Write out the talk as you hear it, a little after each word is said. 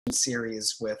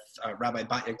series with Rabbi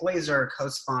Batya Glazer,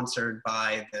 co-sponsored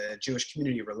by the Jewish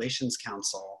Community Relations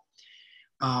Council.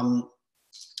 And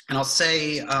I'll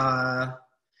say,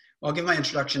 I'll give my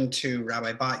introduction to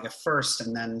Rabbi Batya first,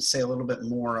 and then say a little bit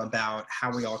more about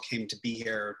how we all came to be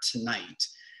here tonight.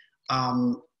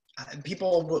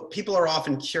 People are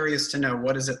often curious to know,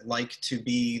 what is it like to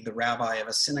be the rabbi of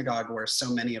a synagogue where so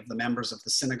many of the members of the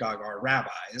synagogue are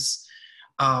rabbis?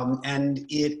 And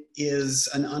it is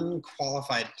an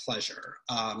unqualified pleasure.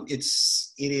 It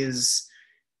is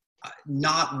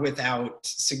not without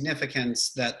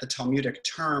significance that the Talmudic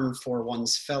term for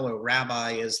one's fellow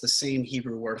rabbi is the same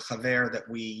Hebrew word chaver that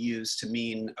we use to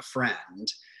mean a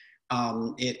friend.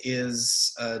 It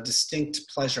is a distinct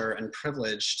pleasure and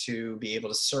privilege to be able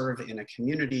to serve in a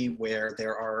community where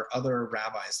there are other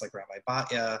rabbis like Rabbi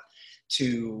Batya,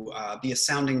 to be a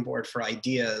sounding board for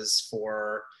ideas,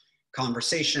 for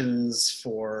conversations,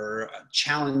 for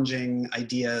challenging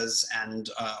ideas,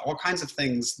 and all kinds of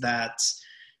things that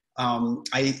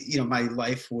my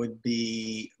life would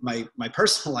be, my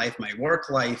personal life, my work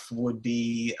life would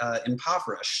be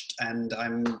impoverished. And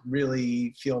I'm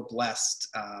really feel blessed,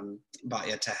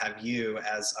 Batya, to have you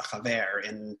as a chaver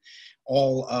in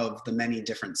all of the many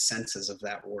different senses of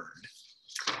that word.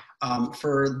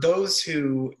 For those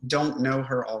who don't know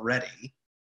her already,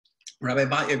 Rabbi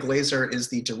Batya Glazer is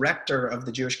the director of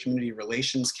the Jewish Community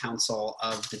Relations Council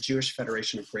of the Jewish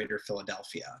Federation of Greater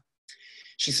Philadelphia.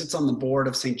 She sits on the board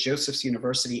of St. Joseph's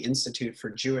University Institute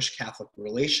for Jewish Catholic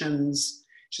Relations.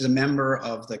 She's a member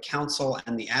of the council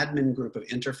and the admin group of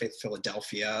Interfaith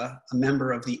Philadelphia, a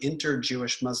member of the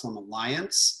Inter-Jewish Muslim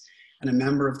Alliance, and a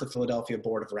member of the Philadelphia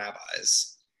Board of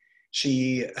Rabbis.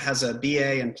 She has a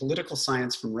BA in political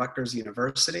science from Rutgers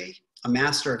University, a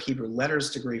Master of Hebrew Letters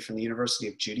degree from the University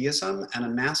of Judaism, and a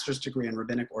master's degree in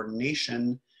rabbinic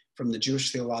ordination from the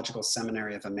Jewish Theological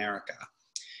Seminary of America.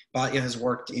 Batya has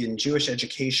worked in Jewish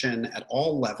education at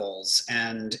all levels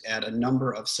and at a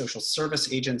number of social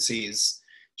service agencies.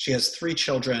 She has 3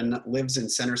 children, lives in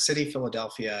Center City,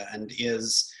 Philadelphia, and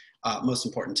is, most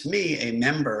important to me, a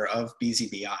member of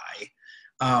BZBI.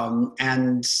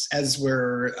 And as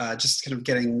we're just kind of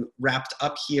getting wrapped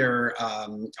up here, I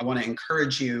want to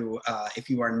encourage you, if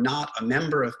you are not a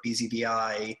member of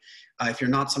BZBI, if you're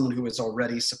not someone who is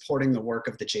already supporting the work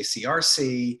of the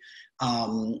JCRC,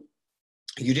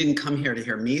 you didn't come here to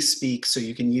hear me speak, so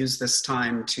you can use this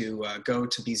time to go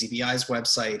to BZBI's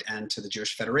website and to the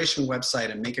Jewish Federation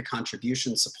website and make a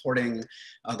contribution supporting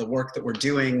the work that we're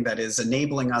doing that is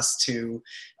enabling us to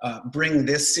bring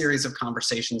this series of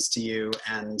conversations to you,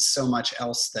 and so much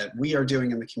else that we are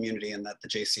doing in the community and that the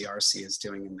JCRC is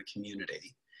doing in the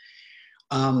community.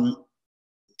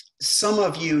 Some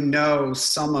of you know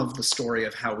some of the story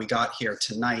of how we got here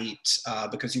tonight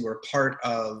because you were part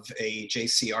of a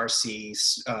JCRC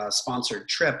sponsored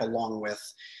trip along with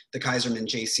the Kaiserman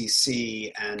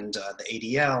JCC and the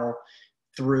ADL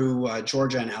through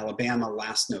Georgia and Alabama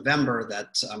last November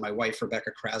that my wife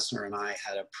Rebecca Krasner and I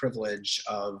had a privilege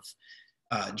of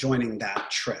joining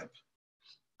that trip.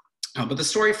 But the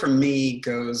story for me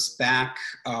goes back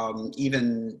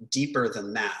even deeper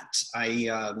than that.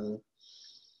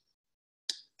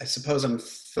 I suppose I'm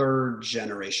 3rd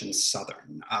generation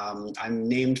Southern. I'm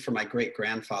named for my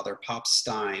great-grandfather, Pop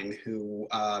Stein, who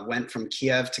went from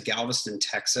Kiev to Galveston,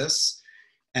 Texas.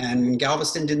 And when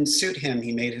Galveston didn't suit him,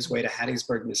 he made his way to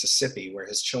Hattiesburg, Mississippi, where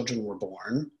his children were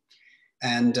born.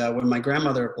 And when my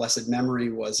grandmother of blessed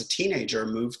memory was a teenager,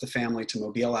 moved the family to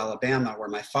Mobile, Alabama, where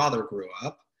my father grew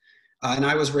up. And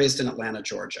I was raised in Atlanta,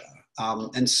 Georgia.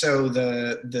 And so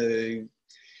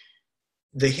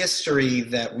the history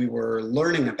that we were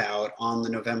learning about on the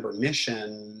November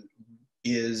mission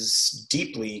is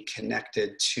deeply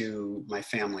connected to my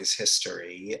family's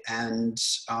history. And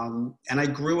I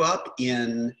grew up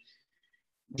in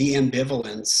the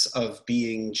ambivalence of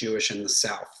being Jewish in the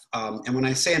South. And when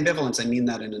I say ambivalence, I mean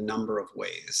that in a number of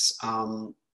ways.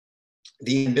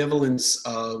 The ambivalence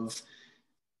of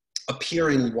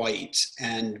appearing white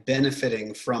and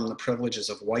benefiting from the privileges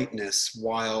of whiteness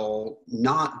while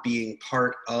not being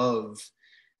part of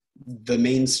the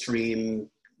mainstream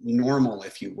normal,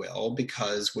 if you will,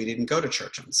 because we didn't go to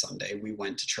church on Sunday, we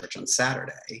went to church on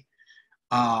Saturday.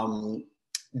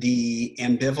 The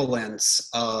ambivalence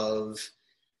of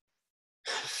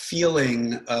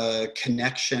feeling a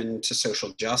connection to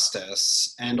social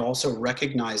justice and also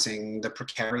recognizing the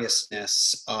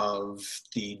precariousness of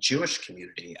the Jewish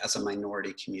community as a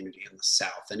minority community in the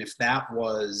South. And if that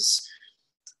was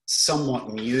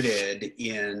somewhat muted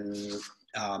in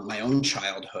my own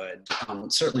childhood,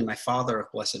 certainly my father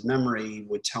of blessed memory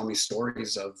would tell me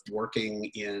stories of working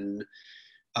in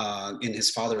his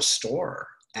father's store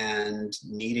and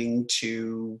needing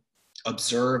to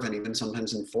observe and even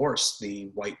sometimes enforce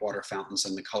the white water fountains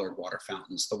and the colored water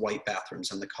fountains, the white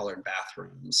bathrooms and the colored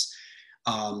bathrooms.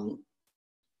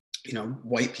 You know,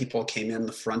 white people came in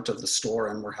the front of the store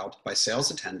and were helped by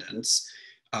sales attendants.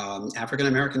 African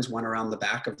Americans went around the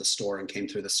back of the store and came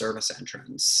through the service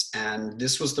entrance. And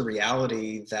this was the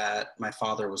reality that my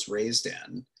father was raised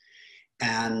in.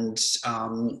 And,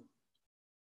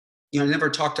 you know, I never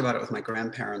talked about it with my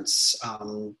grandparents,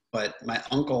 but my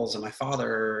uncles and my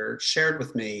father shared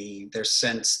with me their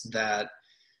sense that,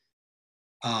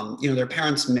 you know, their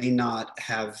parents may not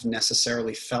have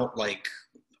necessarily felt like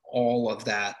all of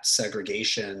that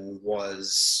segregation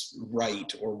was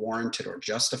right or warranted or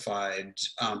justified,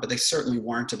 but they certainly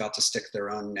weren't about to stick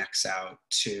their own necks out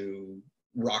to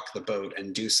rock the boat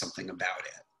and do something about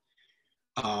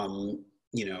it.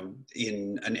 You know,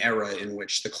 in an era in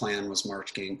which the Klan was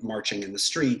marching in the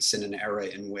streets, in an era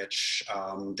in which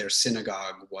their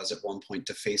synagogue was at one point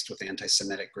defaced with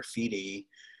anti-Semitic graffiti.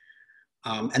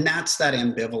 And that's that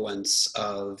ambivalence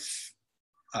of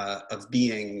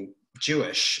being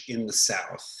Jewish in the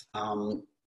South, and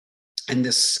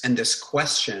this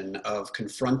question of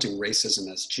confronting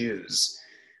racism as Jews.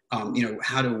 You know,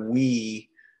 how do we,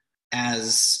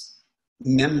 as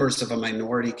members of a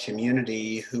minority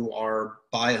community who are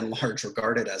by and large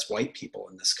regarded as white people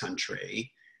in this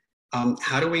country,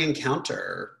 how do we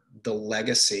encounter the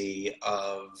legacy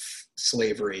of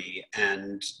slavery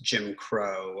and Jim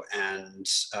Crow and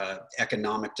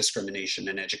economic discrimination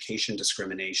and education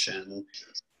discrimination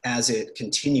as it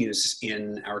continues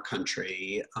in our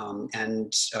country,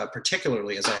 and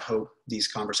particularly, as I hope these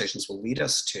conversations will lead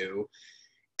us to,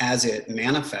 as it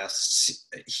manifests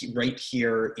right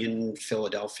here in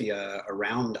Philadelphia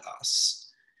around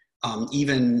us,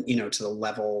 even, you know, to the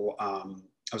level,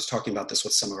 I was talking about this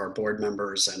with some of our board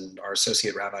members and our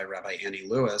associate rabbi, Rabbi Annie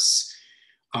Lewis,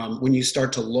 when you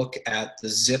start to look at the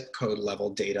zip code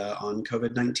level data on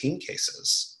COVID-19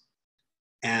 cases.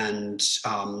 And,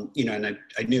 you know, and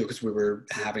I knew, because we were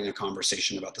having a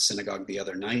conversation about the synagogue the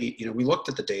other night, you know, we looked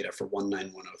at the data for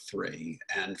 19103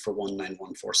 and for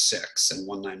 19146 and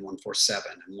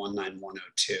 19147 and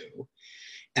 19102,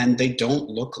 and they don't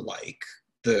look like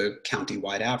the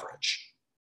county-wide average.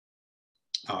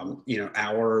 You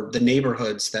know, the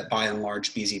neighborhoods that by and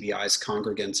large BZBI's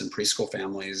congregants and preschool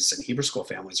families and Hebrew school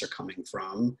families are coming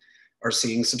from are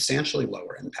seeing substantially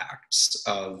lower impacts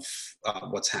of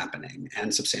what's happening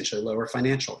and substantially lower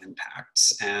financial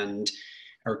impacts. And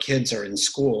our kids are in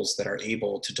schools that are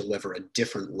able to deliver a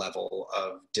different level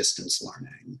of distance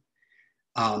learning.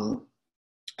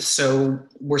 So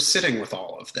we're sitting with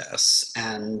all of this,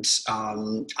 and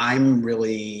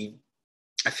I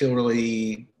feel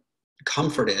really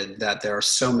comforted that there are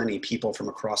so many people from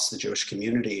across the Jewish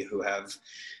community who have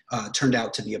turned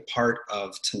out to be a part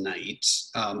of tonight,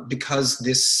 because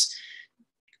this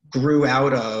grew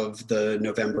out of the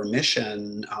November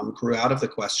mission, grew out of the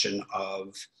question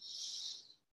of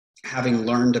having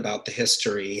learned about the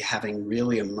history, having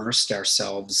really immersed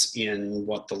ourselves in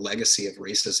what the legacy of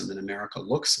racism in America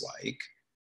looks like.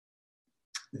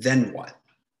 Then what?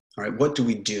 All right, what do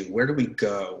we do? Where do we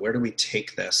go? Where do we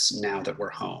take this now that we're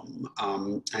home?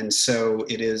 And so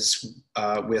it is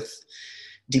with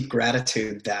deep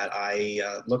gratitude that I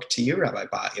look to you, Rabbi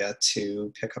Batya,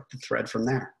 to pick up the thread from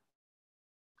there.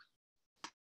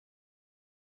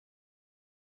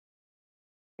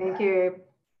 Thank you.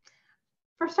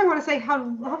 First, I want to say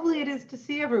how lovely it is to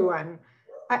see everyone.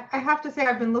 I have to say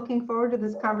I've been looking forward to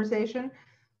this conversation,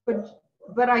 but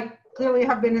I clearly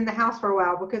have been in the house for a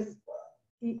while, because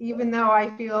even though I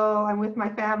feel I'm with my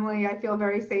family, I feel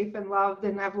very safe and loved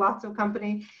and have lots of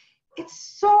company. It's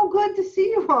so good to see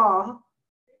you all.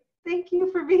 Thank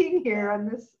you for being here on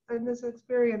this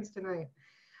experience tonight.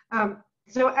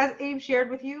 So as Abe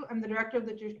shared with you, I'm the director of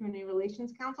the Jewish Community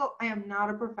Relations Council. I am not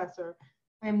a professor.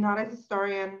 I am not a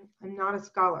historian. I'm not a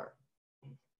scholar.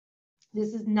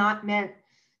 This is not meant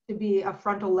to be a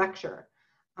frontal lecture.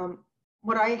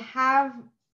 What I have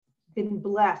been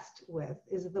blessed with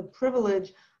is the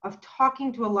privilege of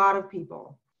talking to a lot of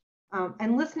people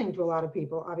and listening to a lot of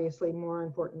people, obviously, more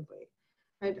importantly.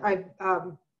 I've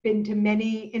been to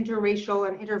many interracial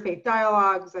and interfaith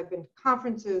dialogues. I've been to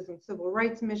conferences and civil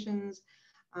rights missions.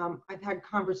 I've had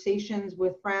conversations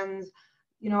with friends.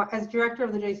 You know, as director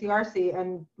of the JCRC,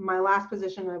 and my last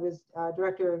position, I was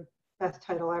director of, best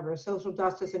title ever, Social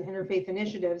Justice and Interfaith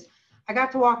Initiatives. I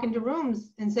got to walk into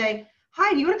rooms and say,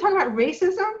 hi, do you want to talk about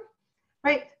racism?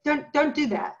 Right? Don't do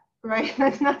that, right?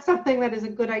 That's not something that is a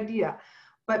good idea.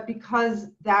 But because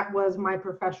that was my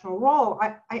professional role,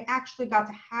 I actually got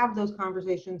to have those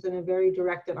conversations in a very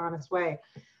direct and honest way.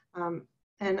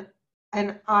 And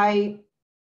I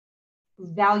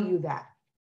value that.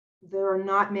 There are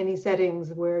not many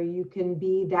settings where you can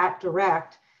be that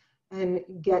direct and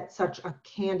get such a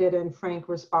candid and frank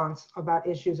response about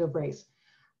issues of race.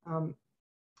 And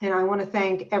I want to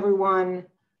thank everyone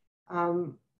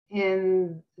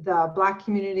in the Black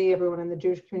community, everyone in the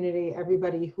Jewish community,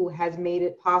 everybody who has made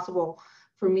it possible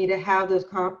for me to have those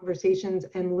conversations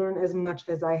and learn as much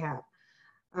as I have.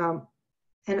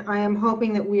 And I am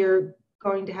hoping that we are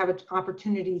going to have an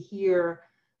opportunity here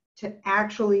to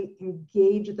actually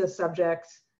engage the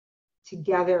subjects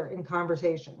together in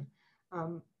conversation.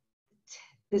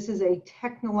 This is a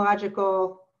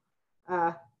technological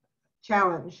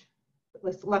challenge.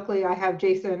 Luckily, I have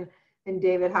Jason and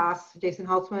David Haas, Jason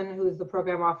Holtzman, who is the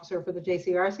program officer for the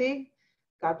JCRC.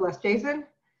 God bless Jason.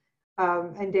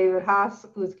 And David Haas,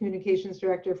 who is communications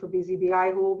director for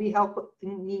BZBI, who will be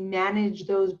helping me manage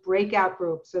those breakout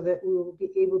groups so that we will be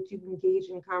able to engage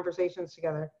in conversations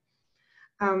together.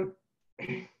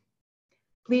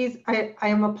 Please, I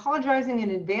am apologizing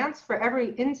in advance for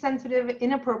every insensitive,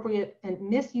 inappropriate, and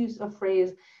misuse of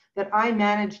phrase that I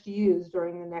manage to use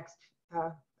during the next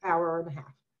hour and a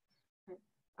half.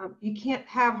 You can't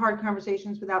have hard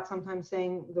conversations without sometimes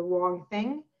saying the wrong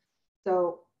thing.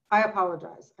 So I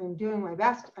apologize. I'm doing my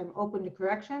best. I'm open to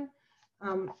correction.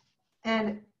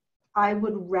 And I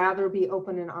would rather be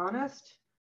open and honest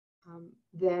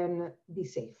than be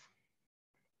safe.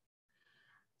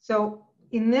 So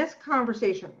in this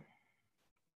conversation,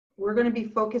 we're going to be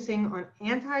focusing on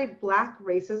anti-Black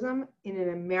racism in an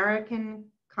American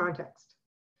context.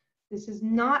 This is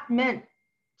not meant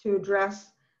to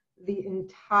address the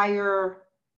entire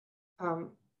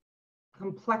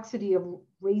complexity of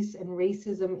race and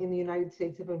racism in the United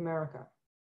States of America.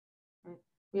 Right?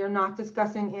 We are not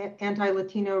discussing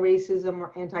anti-Latino racism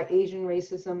or anti-Asian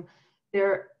racism.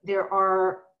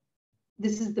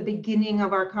 This is the beginning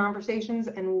of our conversations,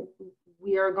 and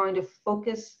we are going to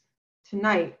focus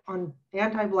tonight on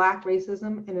anti-Black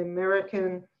racism in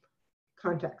American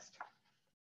context.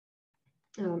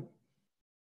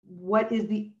 What is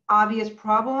the obvious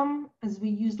problem as we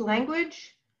use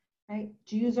language? Right?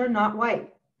 Jews are not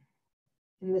white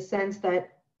in the sense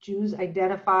that Jews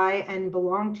identify and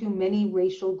belong to many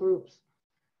racial groups.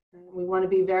 And we want to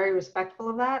be very respectful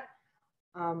of that.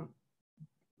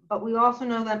 But we also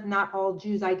know that not all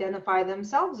Jews identify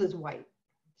themselves as white.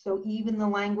 So even the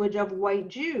language of white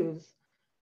Jews,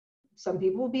 some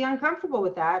people will be uncomfortable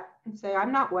with that and say,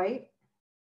 I'm not white.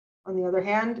 On the other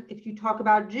hand, if you talk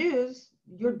about Jews,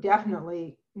 you're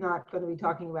definitely not going to be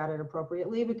talking about it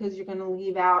appropriately because you're going to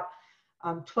leave out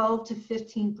 12 to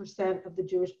 15% of the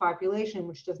Jewish population,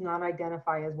 which does not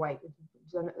identify as white.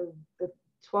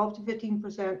 12 to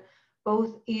 15%,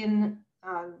 both in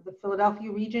the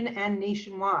Philadelphia region and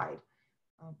nationwide,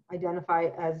 identify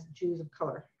as Jews of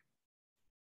color.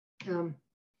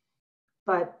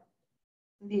 But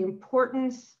the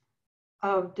importance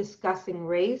of discussing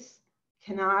race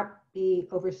cannot be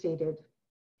overstated.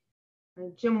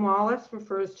 Jim Wallace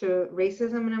refers to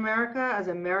racism in America as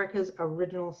America's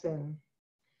original sin.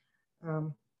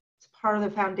 It's part of the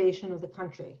foundation of the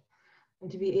country.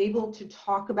 And to be able to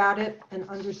talk about it and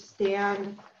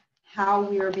understand how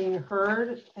we are being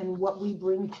heard and what we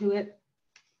bring to it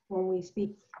when we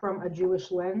speak from a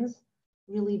Jewish lens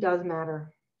really does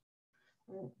matter.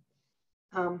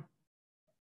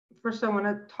 First, I want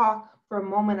to talk for a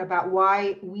moment about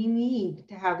why we need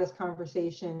to have this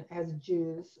conversation as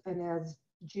Jews and as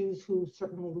Jews who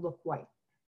certainly look white.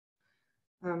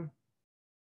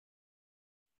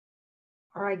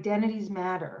 Our identities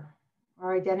matter.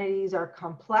 Our identities are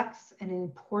complex and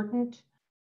important.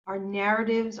 Our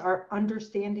narratives, our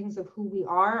understandings of who we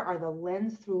are the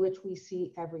lens through which we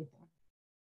see everything.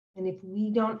 And if we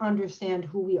don't understand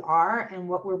who we are and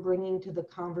what we're bringing to the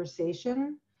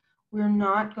conversation, we're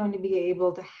not going to be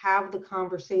able to have the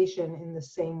conversation in the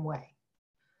same way.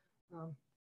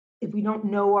 If we don't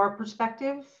know our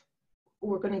perspective,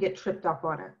 we're going to get tripped up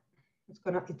on it. It's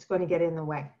going to get in the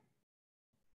way.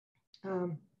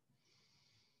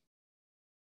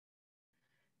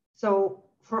 So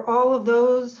for all of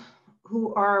those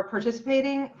who are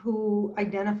participating, who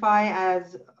identify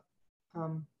as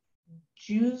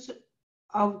Jews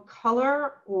of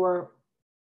color or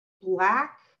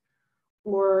Black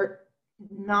or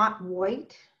not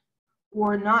white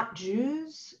or not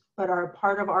Jews, but are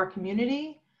part of our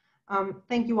community,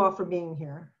 thank you all for being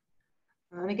here.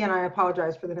 And again, I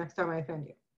apologize for the next time I offend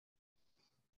you.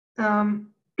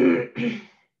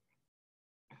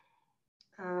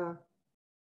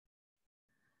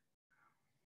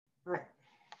 Right.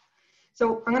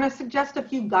 So I'm going to suggest a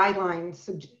few guidelines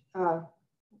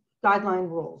guideline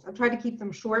rules. I've tried to keep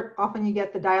them short. Often you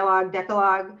get the dialogue,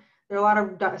 decalogue. There are a lot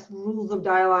of rules of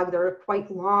dialogue that are quite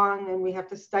long and we have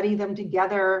to study them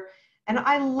together. And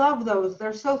I love those.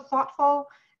 They're so thoughtful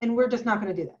and we're just not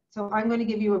going to do that. So I'm going to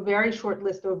give you a very short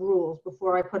list of rules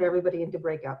before I put everybody into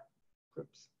breakout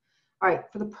groups. All right,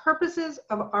 for the purposes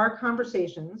of our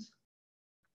conversations,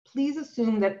 please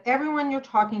assume that everyone you're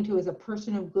talking to is a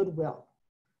person of goodwill.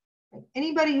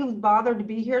 Anybody who's bothered to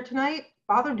be here tonight,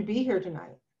 bothered to be here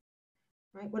tonight.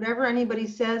 Right? Whatever anybody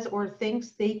says or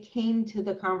thinks, they came to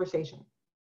the conversation.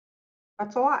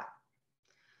 That's a lot.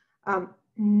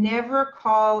 Never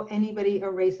call anybody a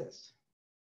racist.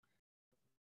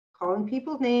 Calling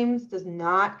people names does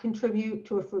not contribute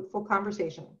to a fruitful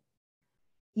conversation.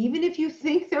 Even if you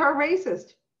think they're a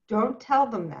racist, don't tell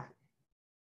them that.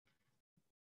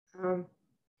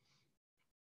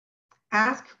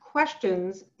 Ask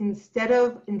questions instead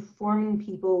of informing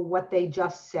people what they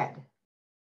just said.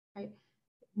 Right?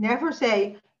 Never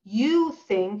say, you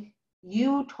think,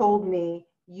 you told me,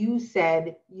 you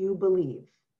said, you believe.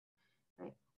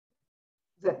 Right?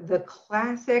 The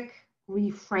classic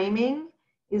reframing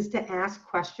is to ask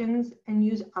questions and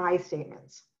use I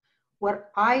statements.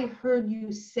 What I heard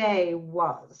you say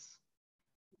was,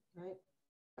 right?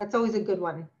 That's always a good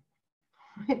one.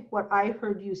 Right? What I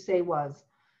heard you say was,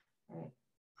 right?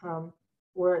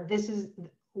 Or this is,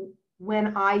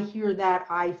 when I hear that,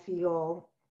 I feel,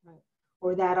 right?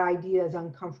 Or that idea is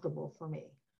uncomfortable for me.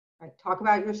 Right? Talk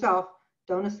about yourself.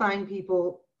 Don't assign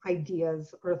people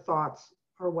ideas or thoughts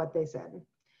or what they said.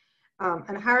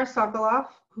 And Harris Sokoloff,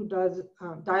 who does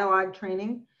dialogue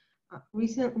training,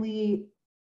 recently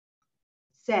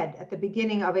said at the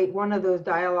beginning of one of those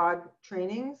dialogue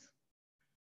trainings,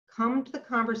 come to the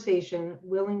conversation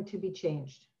willing to be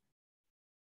changed.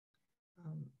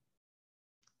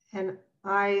 And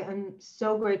I am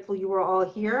so grateful you were all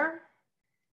here.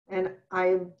 And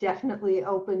I'm definitely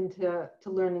open to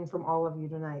learning from all of you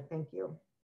tonight. Thank you.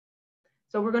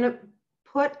 So we're going to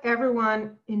put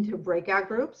everyone into breakout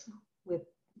groups with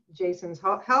Jason's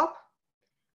help.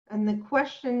 And the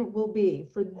question will be,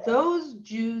 for those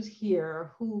Jews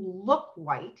here who look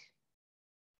white,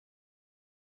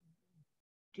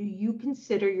 do you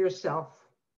consider yourself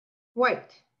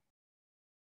white?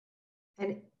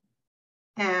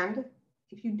 And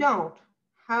if you don't,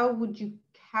 how would you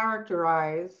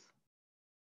characterize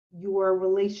your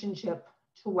relationship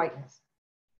to whiteness?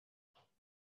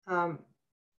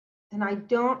 And I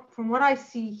don't, from what I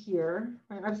see here,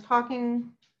 I was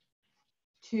talking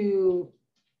to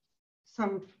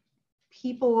some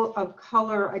people of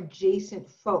color adjacent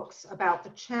folks about the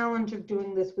challenge of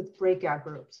doing this with breakout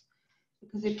groups.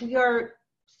 Because if we are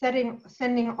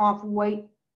sending off white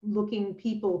looking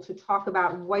people to talk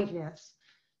about whiteness,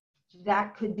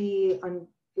 that could be,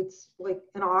 it's like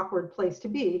an awkward place to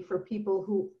be for people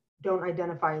who don't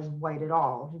identify as white at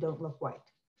all and don't look white.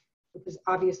 Because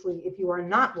obviously if you are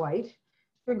not white,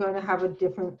 you're going to have a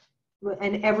different,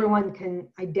 and everyone can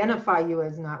identify you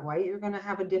as not white, you're going to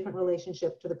have a different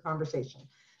relationship to the conversation.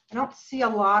 I don't see a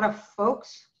lot of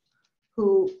folks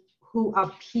who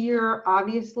appear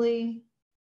obviously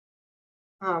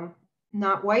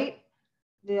not white.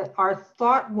 Our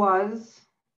thought was,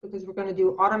 because we're going to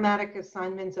do automatic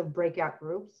assignments of breakout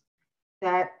groups,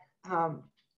 that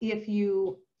if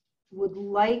you would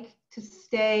like to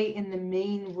stay in the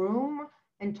main room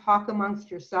and talk amongst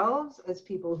yourselves as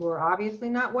people who are obviously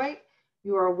not white,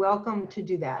 you are welcome to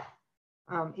do that.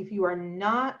 If you are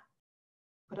not,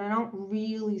 but I don't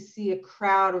really see a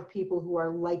crowd of people who are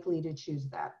likely to choose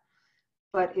that.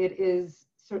 But it is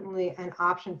certainly an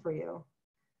option for you.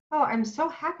 Oh, I'm so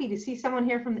happy to see someone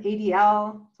here from the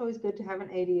ADL. It's always good to have an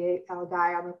ADL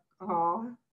guy on the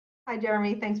call. Hi,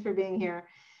 Jeremy. Thanks for being here.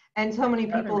 And so many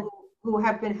people who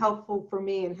have been helpful for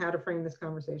me in how to frame this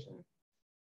conversation.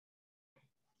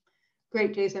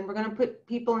 Great, Jason. We're going to put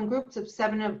people in groups of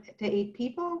 7 to 8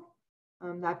 people.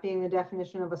 That being the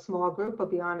definition of a small group, but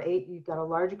beyond 8, you've got a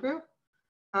large group.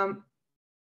 And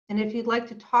if you'd like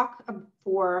to talk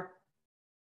for,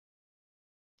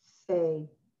 say,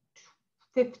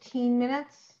 15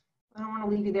 minutes, I don't want to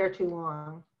leave you there too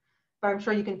long, but I'm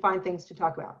sure you can find things to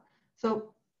talk about.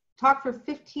 So talk for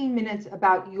 15 minutes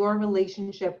about your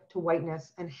relationship to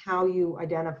whiteness and how you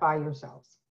identify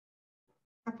yourselves.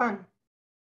 Have fun.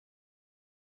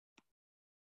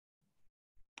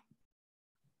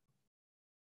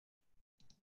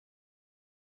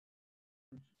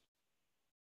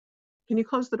 Can you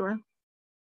close the door?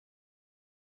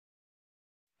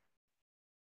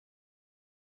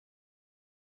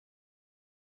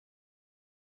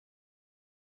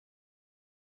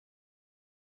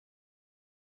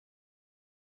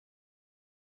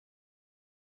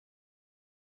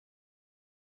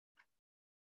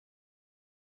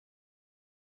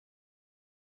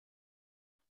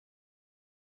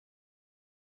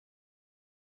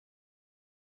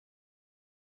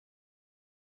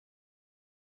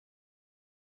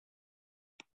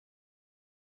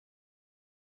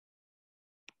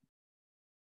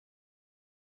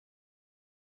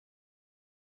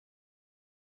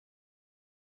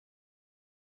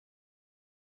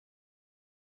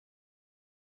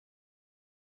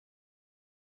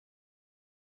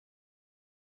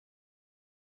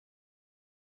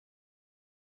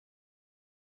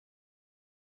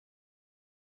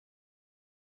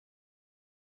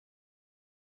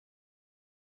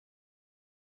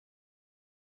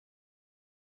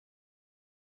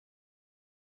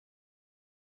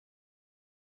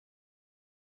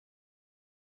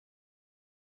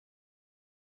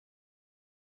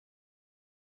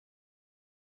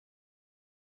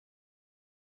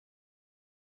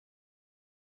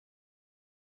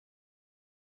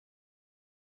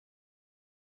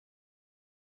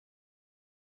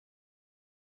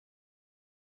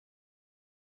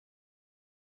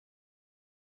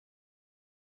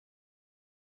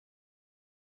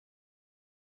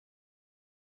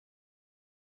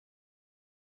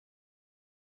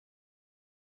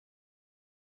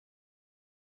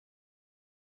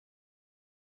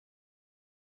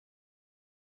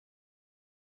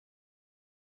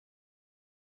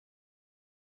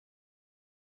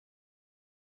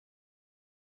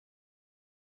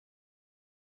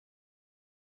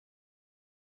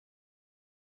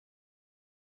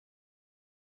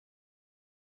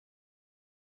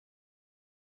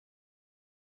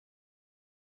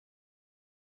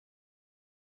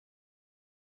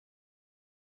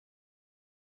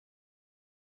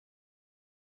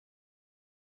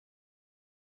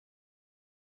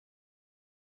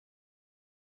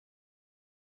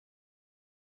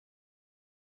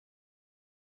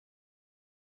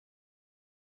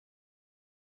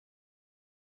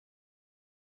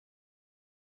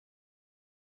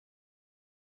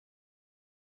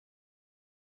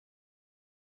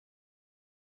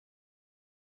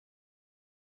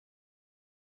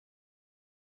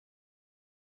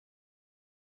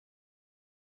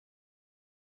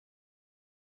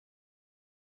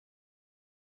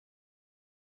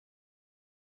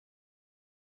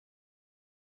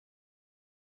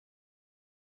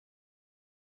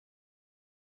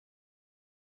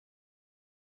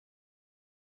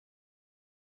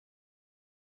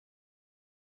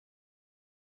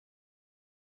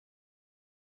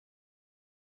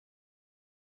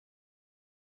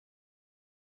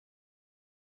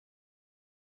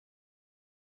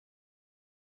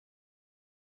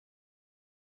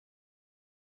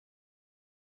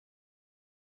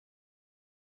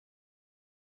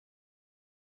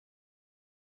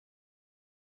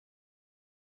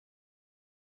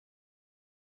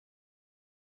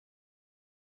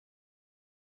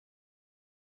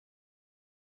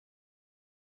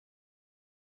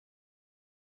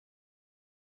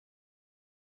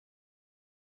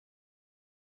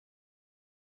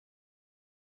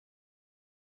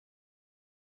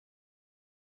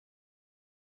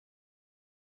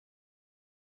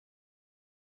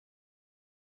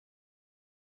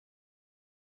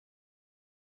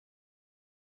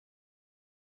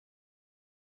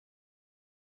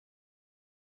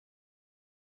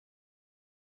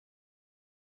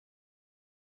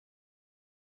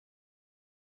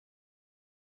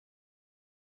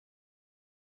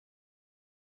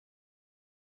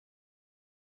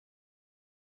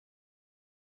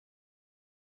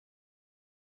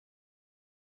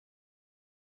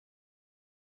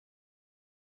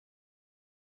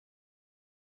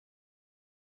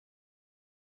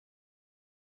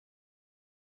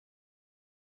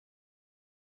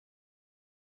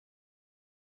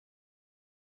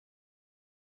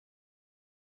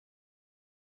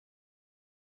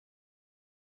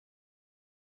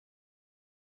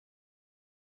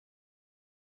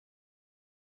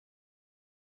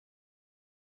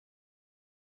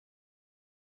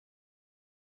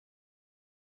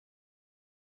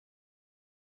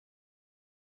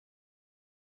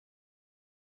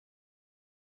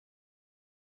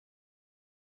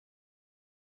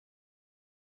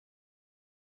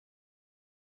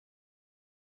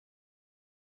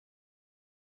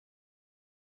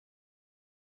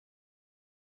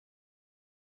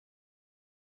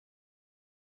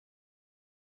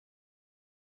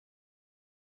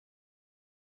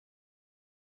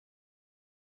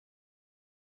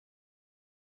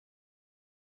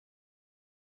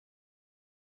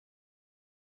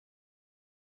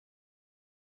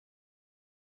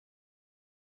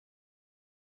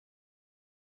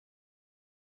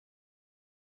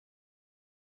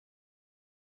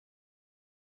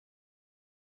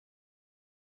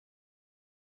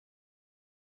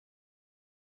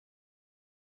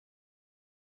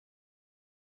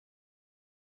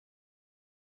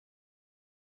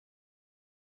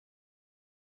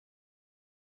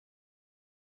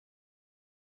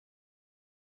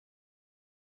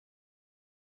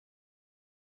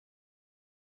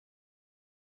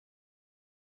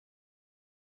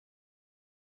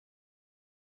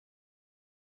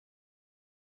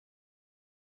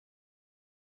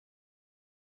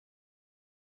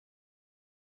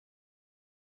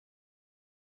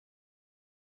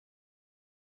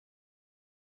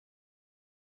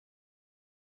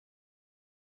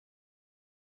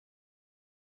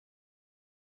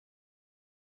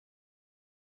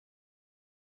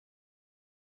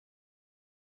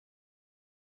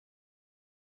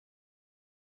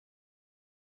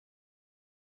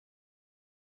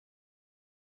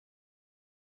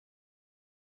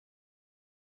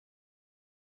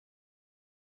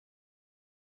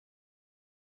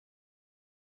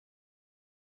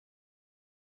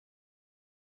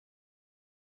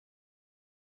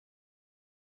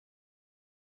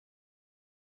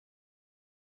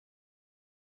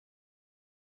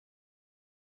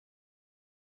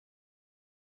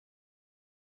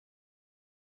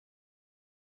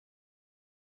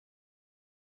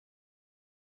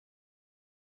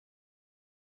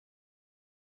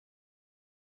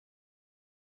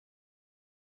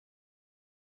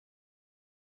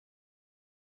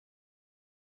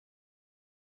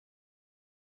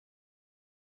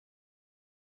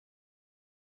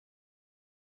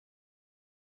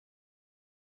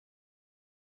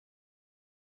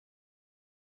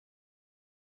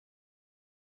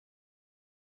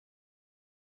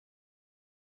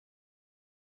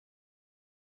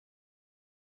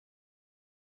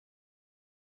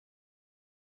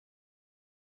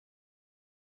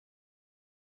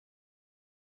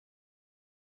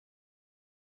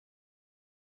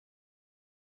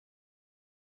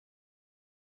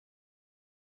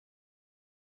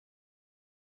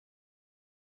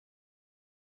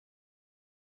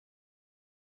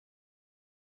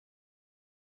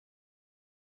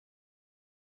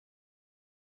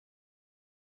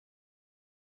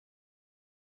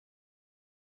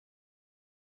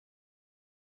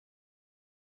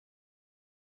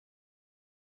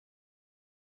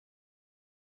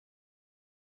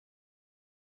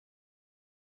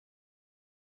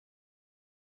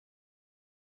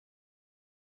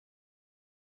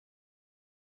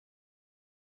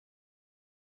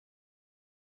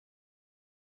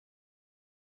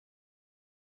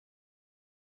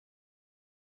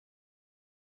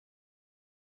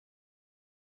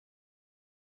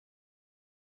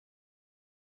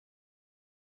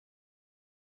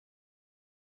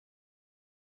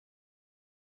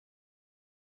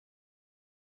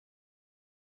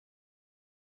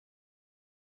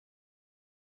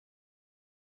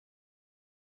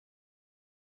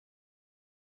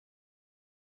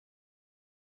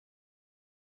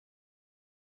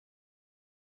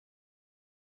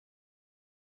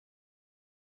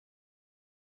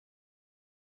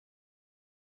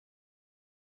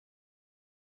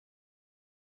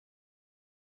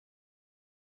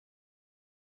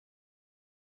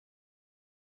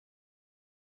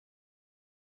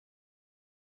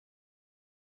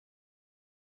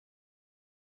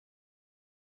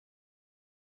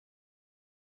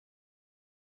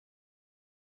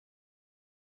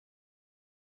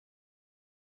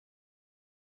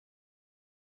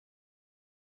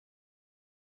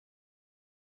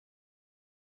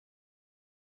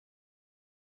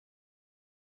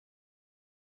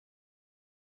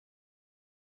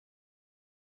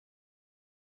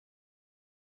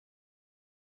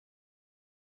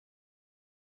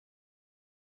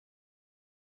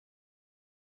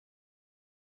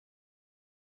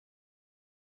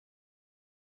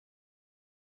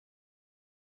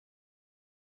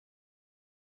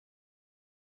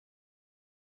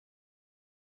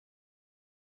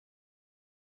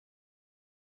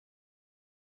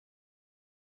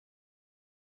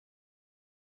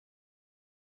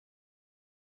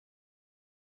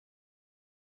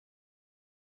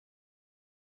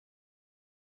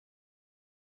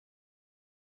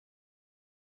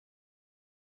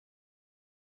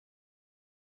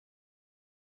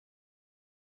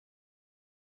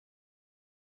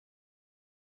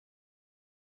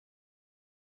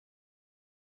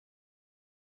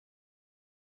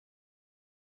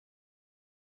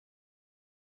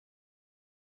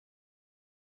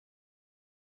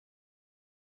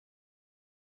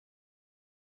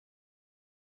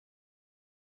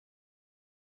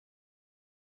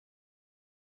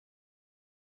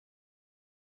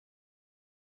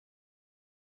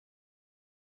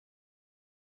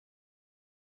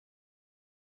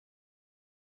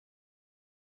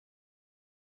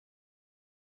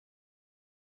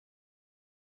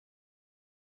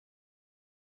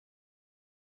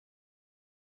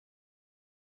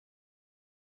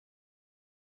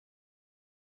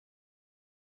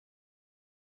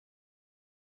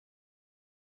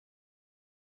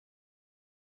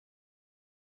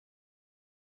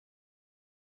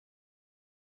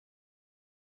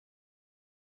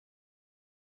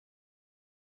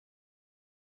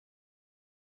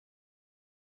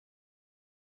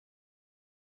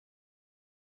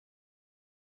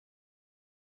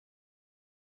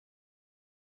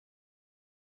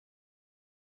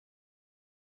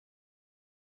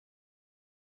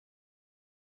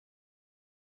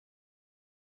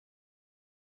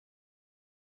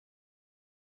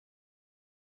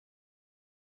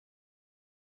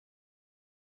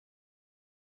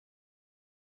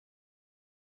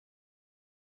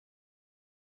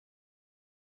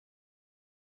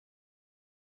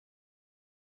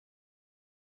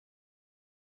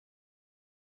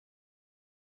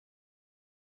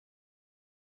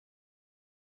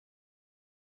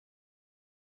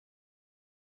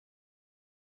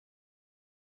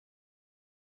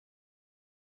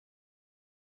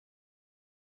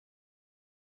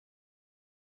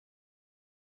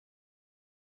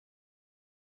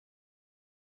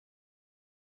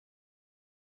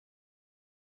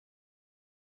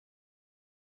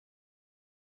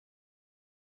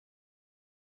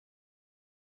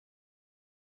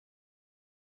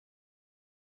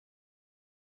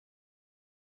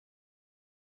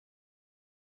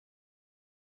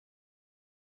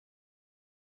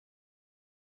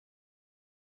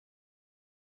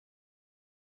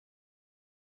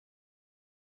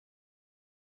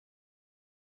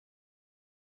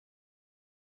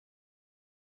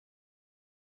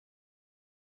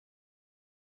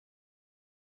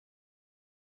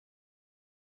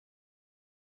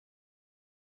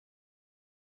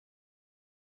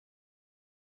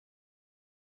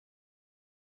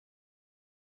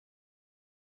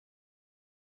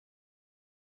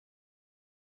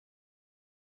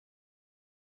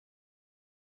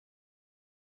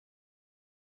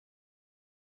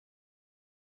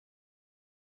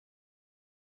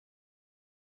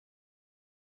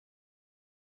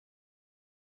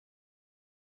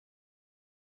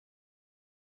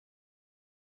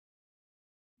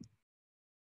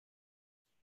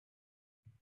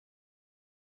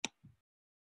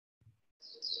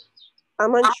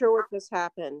 I'm unsure what just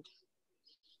happened.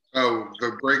 Oh,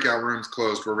 the breakout room's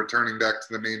closed. We're returning back to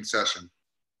the main session.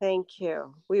 Thank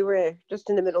you. We were just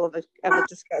in the middle of a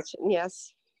discussion.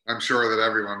 Yes. I'm sure that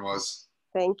everyone was.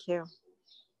 Thank you.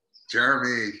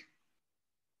 Jeremy,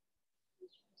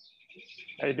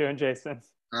 How you doing, Jason?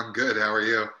 I'm good. How are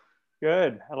you?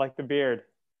 Good. I like the beard.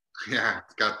 Yeah,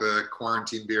 it's got the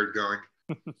quarantine beard going.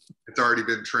 It's already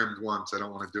been trimmed once. I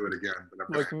don't want to do it again. But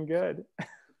I'm Looking good.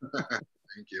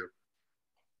 Thank you.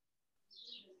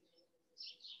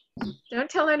 Don't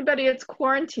tell anybody it's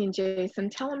quarantine,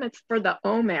 Jason. Tell them it's for the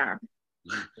Omer.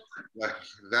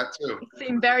 That too. You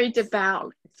seem very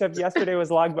devout. Except yesterday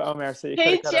was Lag BaOmer, so you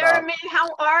Hey, could cut it off. Jeremy, how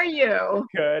are you?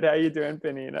 Good. How you doing,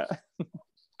 Penina?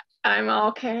 I'm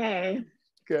okay.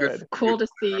 Good. Cool to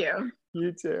see you.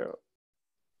 You too.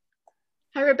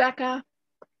 Hi, Rebecca.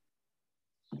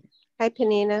 Hi,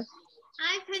 Penina.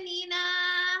 Hi, Penina.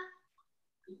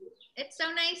 It's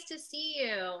so nice to see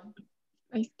you.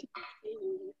 Nice to see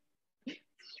you.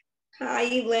 Hi,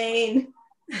 Elaine.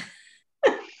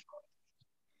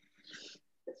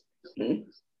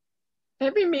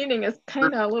 Every meeting is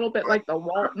kind of a little bit like the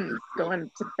Waltons going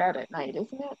to bed at night,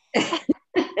 isn't it?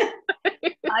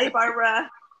 Hi, Barbara.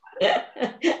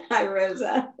 Hi,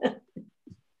 Rosa.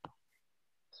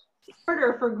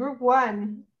 Order for group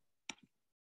one.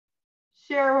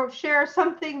 Share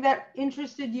something that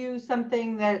interested you,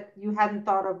 something that you hadn't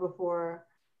thought of before,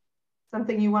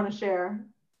 something you want to share.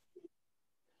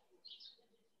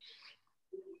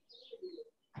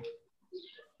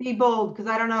 Be bold, because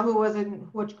I don't know who was in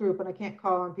which group, and I can't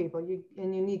call on people. You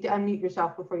need to unmute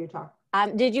yourself before you talk.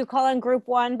 Did you call in group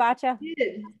one, Batya? I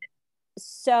did.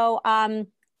 So I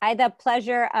had the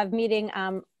pleasure of meeting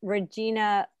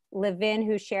Regina Levin,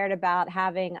 who shared about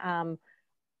having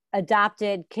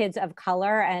adopted kids of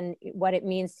color and what it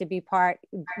means to be part,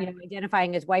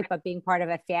 identifying as white, but being part of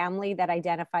a family that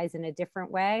identifies in a different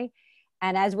way.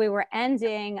 And as we were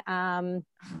ending,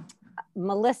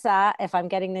 Melissa, if I'm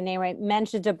getting the name right,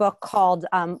 mentioned a book called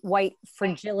White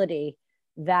Fragility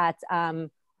that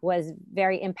was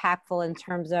very impactful in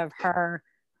terms of her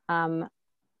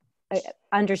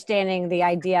understanding the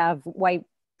idea of white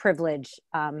privilege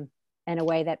in a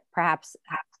way that perhaps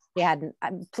she hadn't.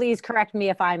 Please correct me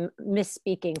if I'm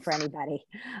misspeaking for anybody,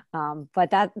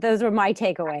 but those were my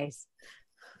takeaways.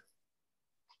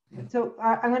 So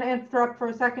I'm going to interrupt for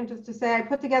a second just to say I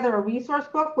put together a resource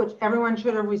book, which everyone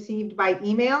should have received by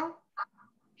email.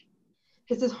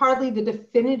 This is hardly the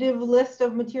definitive list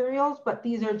of materials, but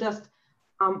these are just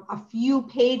a few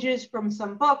pages from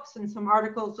some books and some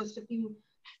articles, just a few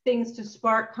things to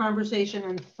spark conversation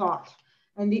and thought.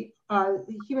 And the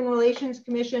Human Relations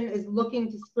Commission is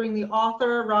looking to bring the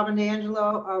author, Robin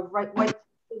DeAngelo, of White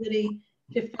Fragility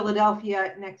to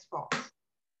Philadelphia next fall.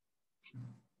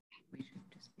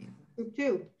 Group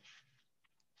two.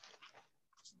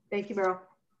 Thank you, Beryl.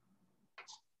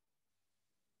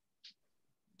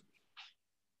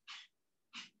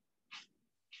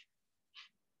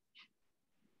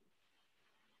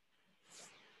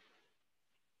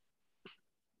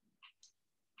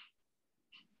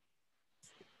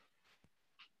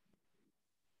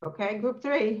 Okay, group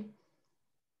three.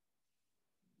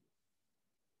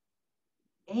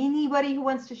 Anybody who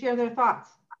wants to share their thoughts?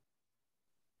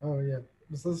 Oh yeah,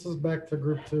 this is back to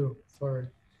group two. Sorry.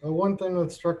 One thing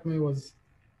that struck me was,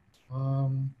 oh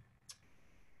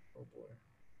boy,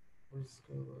 where's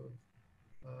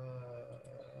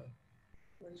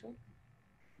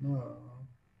no.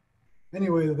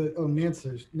 Anyway,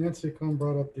 Nancy Cohn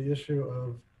brought up the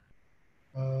issue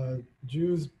of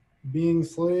Jews being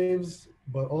slaves,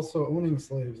 but also owning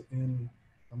slaves in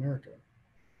America.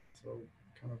 So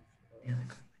kind of that irony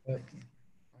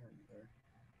there,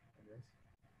 I guess,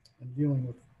 and dealing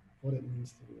with what it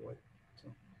means to be white.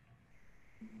 So.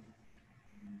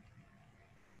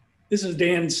 This is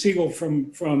Dan Siegel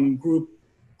from group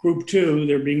two.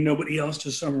 There being nobody else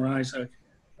to summarize, I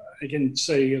can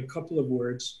say a couple of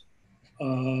words.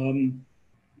 A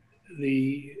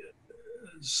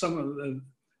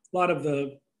lot of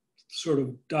the sort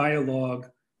of dialogue,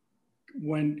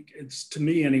 when it's, to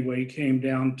me anyway, came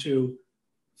down to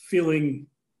feeling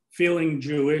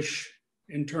Jewish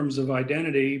in terms of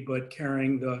identity, but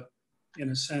carrying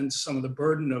in a sense, some of the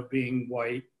burden of being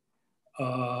white.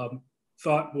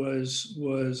 Thought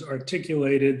was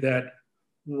articulated that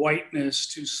whiteness,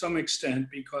 to some extent,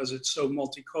 because it's so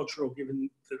multicultural, given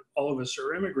that all of us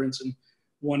are immigrants in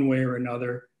one way or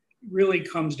another, really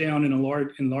comes down in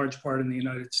large part in the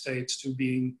United States to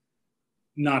being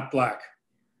not Black.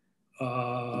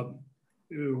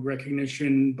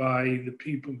 Recognition by the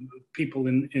people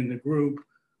in the group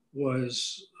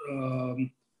was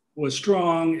was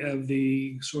strong, of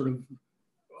the sort of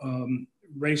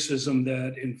racism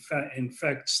that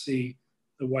infects the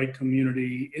white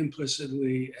community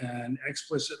implicitly and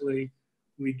explicitly.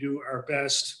 We do our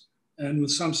best, and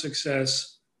with some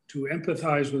success, to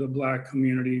empathize with the Black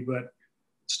community, but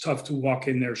it's tough to walk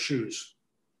in their shoes.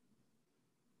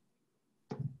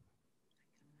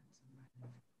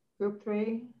 Group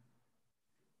 3.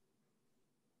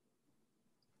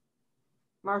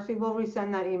 Marcy will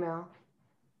resend that email.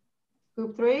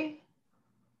 Group 3.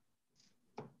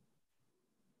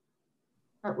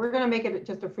 All right, we're going to make it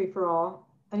just a free-for-all.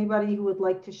 Anybody who would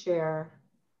like to share?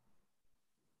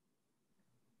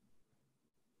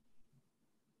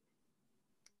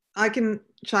 I can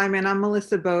chime in. I'm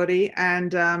Melissa Bodie,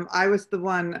 and I was the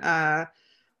one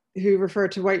who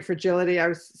referred to white fragility. I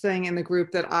was saying in the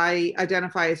group that I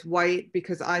identify as white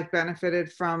because I've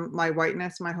benefited from my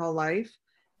whiteness my whole life.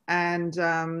 And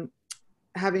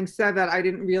having said that, I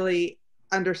didn't really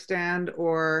understand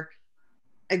or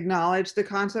acknowledge the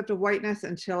concept of whiteness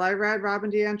until I read Robin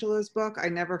DiAngelo's book. I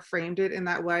never framed it in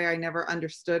that way. I never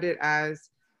understood it as,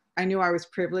 I knew I was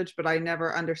privileged, but I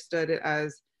never understood it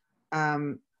as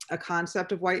a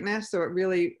concept of whiteness. So it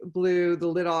really blew the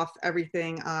lid off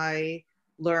everything I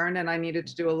learned, and I needed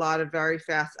to do a lot of very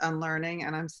fast unlearning,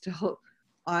 and I'm still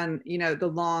on, you know, the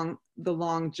long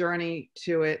journey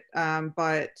to it.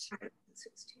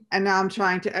 And now I'm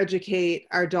trying to educate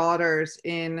our daughters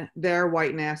in their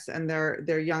whiteness and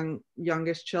their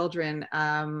youngest children.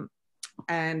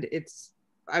 And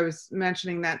I was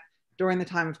mentioning that during the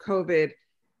time of COVID,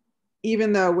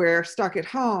 even though we're stuck at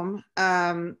home,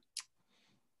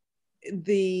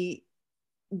 the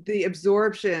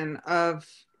absorption of,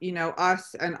 you know,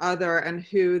 us and other, and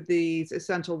who these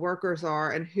essential workers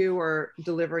are and who are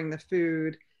delivering the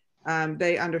food,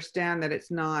 they understand that it's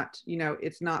not, you know,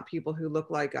 it's not people who look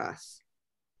like us.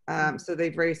 So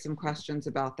they've raised some questions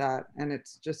about that, and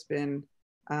it's just been,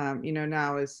 you know,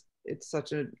 now it's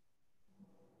such an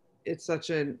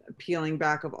peeling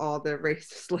back of all the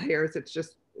racist layers.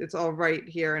 It's all right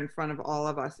here in front of all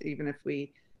of us, even if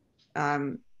we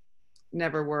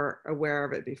never were aware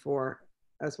of it before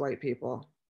as white people.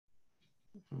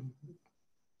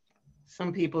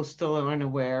 Some people still aren't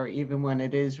aware, even when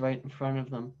it is right in front of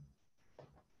them.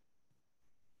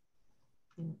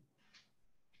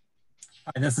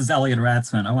 Hi, this is Elliot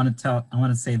Ratzman. I want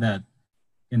to say that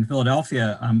in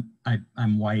Philadelphia,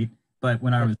 I'm white, but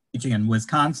when I was teaching in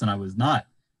Wisconsin, I was not.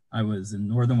 I was in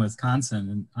northern Wisconsin,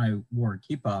 and I wore a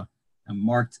kippah and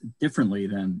marked differently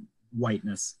than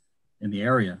whiteness in the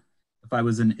area. If I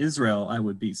was in Israel, I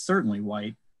would be certainly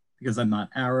white because I'm not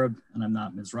Arab and I'm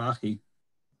not Mizrahi.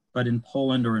 But in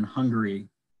Poland or in Hungary,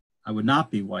 I would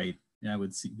not be white, and I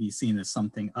would be seen as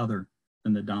something other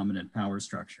than the dominant power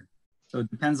structure. So it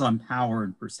depends on power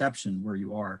and perception where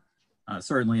you are.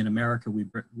 Certainly in America, we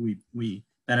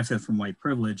benefit from white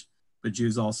privilege, but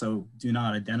Jews also do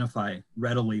not identify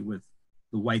readily with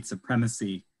the white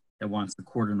supremacy that wants to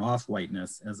cordon off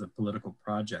whiteness as a political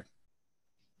project.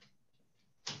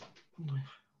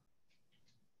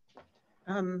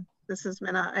 This is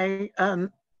Minna.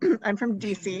 I'm from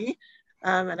DC,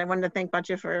 and I wanted to thank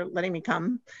Batya for letting me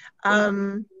come.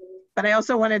 But I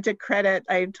also wanted to credit,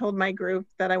 I told my group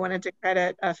that I wanted to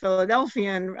credit a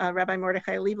Philadelphian, Rabbi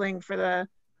Mordechai Liebling, for the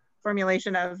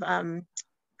formulation of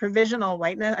provisional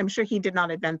whiteness. I'm sure he did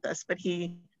not invent this, but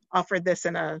he offered this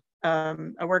in a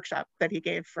workshop that he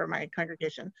gave for my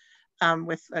congregation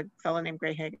with a fellow named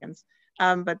Gray Higgins.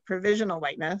 But provisional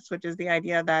whiteness, which is the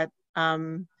idea that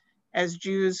as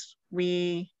Jews,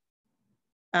 we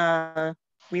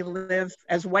live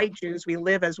as white Jews, we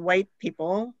live as white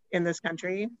people in this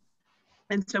country.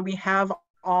 And so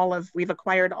we've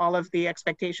acquired all of the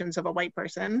expectations of a white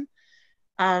person.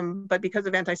 But because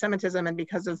of anti-Semitism and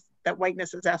because of that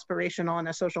whiteness is aspirational and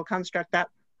a social construct, that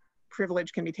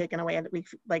privilege can be taken away, and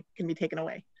can be taken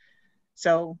away.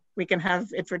 So we can have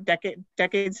it for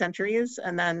decades, centuries,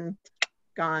 and then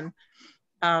gone.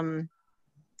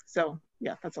 So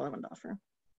yeah, that's all I wanted to offer.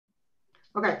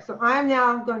 Okay, so I'm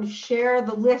now going to share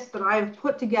the list that I've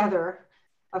put together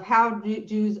of how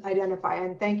Jews identify.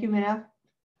 And thank you, Minna.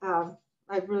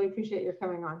 I really appreciate your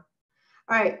coming on.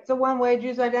 All right, so one way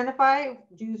Jews identify,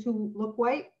 Jews who look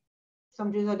white.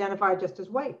 Some Jews identify just as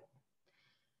white.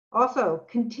 Also,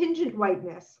 contingent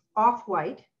whiteness,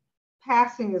 off-white,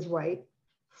 passing as white,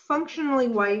 functionally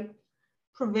white,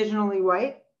 provisionally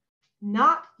white,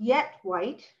 not yet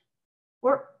white,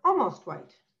 or almost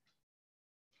white.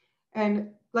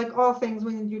 And like all things,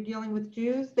 when you're dealing with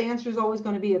Jews, the answer is always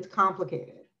going to be it's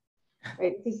complicated.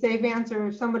 Right? It's a safe answer.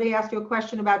 If somebody asks you a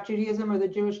question about Judaism or the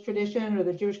Jewish tradition or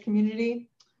the Jewish community,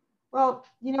 well,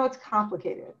 you know, it's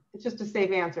complicated. it's just a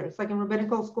safe answer. It's like in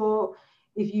rabbinical school,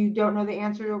 if you don't know the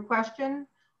answer to a question,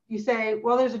 you say,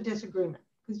 well, there's a disagreement,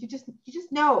 because you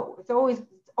just know it's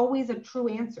always a true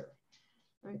answer.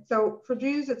 Right? So for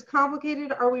Jews, it's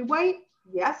complicated. Are we white?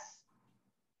 Yes,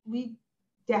 we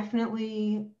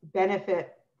definitely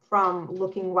benefit from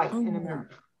looking white in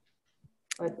America.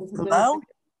 But Hello?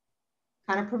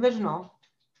 Kind of provisional.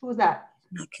 Who was that?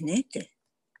 Not connected.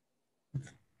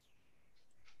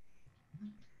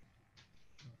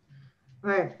 All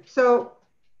right, so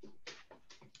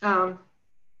I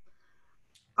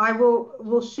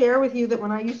will share with you that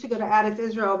when I used to go to Addis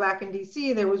Israel back in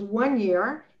DC, there was one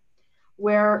year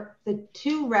where the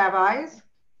two rabbis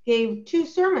gave two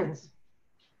sermons.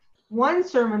 One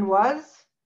sermon was,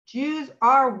 Jews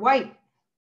are white.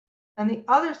 And the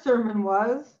other sermon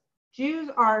was,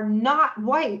 Jews are not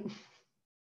white.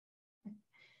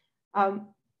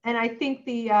 And I think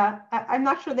I'm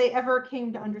not sure they ever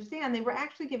came to understand, they were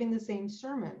actually giving the same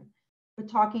sermon, but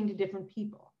talking to different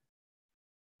people.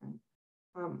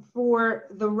 For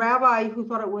the rabbi who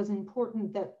thought it was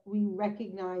important that we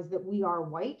recognize that we are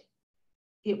white,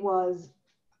 it was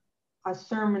a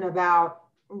sermon about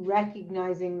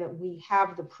recognizing that we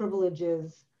have the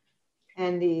privileges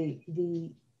and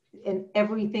and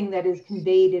everything that is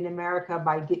conveyed in America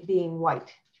by being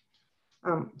white.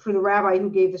 For the rabbi who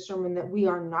gave the sermon that we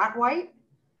are not white,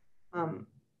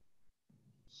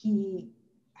 he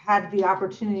had the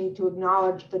opportunity to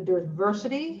acknowledge the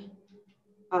diversity,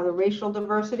 the racial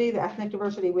diversity, the ethnic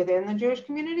diversity within the Jewish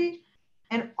community,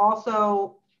 and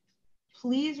also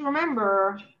please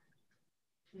remember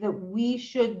that we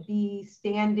should be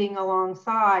standing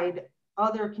alongside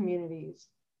other communities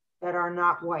that are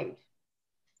not white.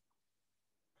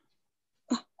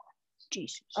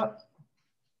 Jesus. Oh.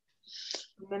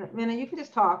 Minna, you can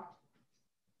just talk.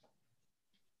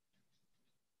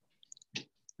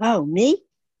 Oh, me?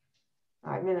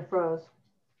 All right, Minna froze.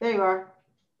 There you are.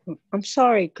 I'm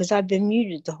sorry, because I've been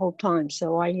muted the whole time,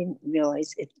 so I didn't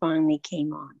realize it finally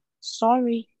came on.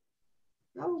 Sorry.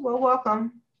 Oh, well,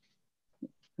 welcome.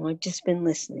 Well, I've just been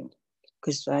listening,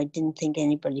 because I didn't think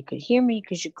anybody could hear me,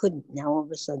 because you couldn't. Now all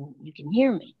of a sudden you can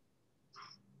hear me.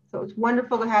 So it's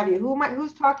wonderful to have you.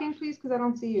 Who's talking, please? Because I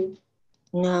don't see you.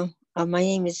 No, my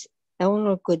name is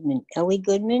Eleanor Goodman. Ellie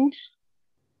Goodman.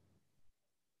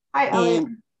 Hi, Ellie.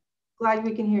 Glad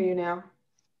we can hear you now.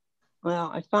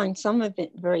 Well, I find some of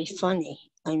it very funny.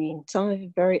 I mean, some of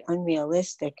it very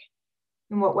unrealistic.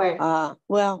 In what way?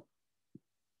 Well,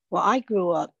 I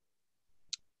grew up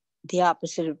the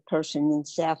opposite of person in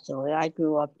South Philly. I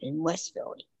grew up in West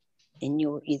Philly, and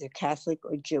you were either Catholic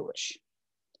or Jewish.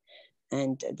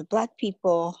 And the Black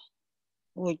people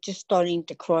were just starting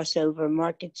to cross over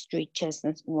Market Street,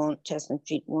 Chestnut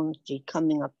Street, Walnut Street,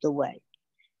 coming up the way.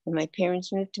 When my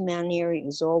parents moved to Mount Airy, it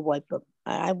was all white, but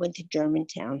I went to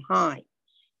Germantown High,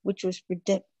 which was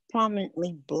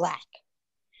prominently Black.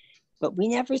 But we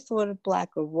never thought of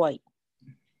Black or white.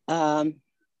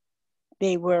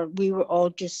 We were all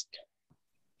just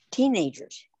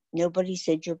teenagers. Nobody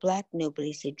said you're Black,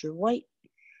 nobody said you're white.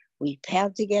 We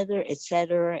palled together,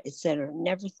 etc., etc.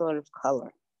 Never thought of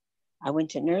color. I went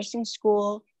to nursing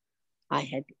school. I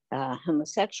had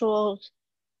homosexuals,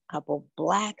 a couple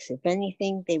Blacks. If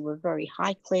anything, they were very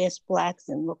high-class Blacks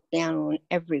and looked down on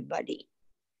everybody.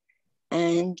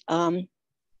 And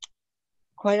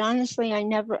quite honestly, I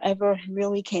never, ever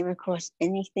really came across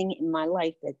anything in my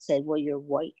life that said, well, you're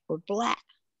white or Black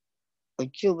or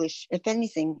Jewish, if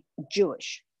anything,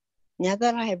 Jewish. Now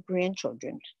that I have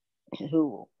grandchildren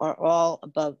who are all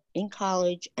in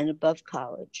college and above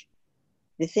college,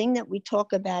 the thing that we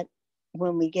talk about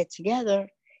when we get together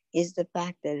is the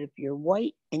fact that if you're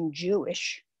white and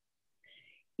Jewish,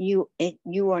 you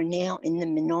are now in the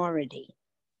minority.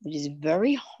 It is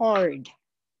very hard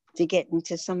to get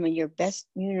into some of your best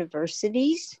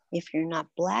universities if you're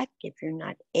not Black, if you're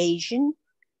not Asian,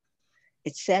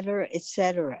 etc.,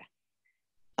 etc.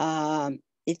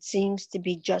 It seems to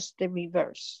be just the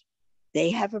reverse. They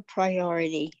have a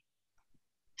priority,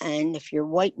 and if you're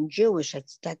white and Jewish,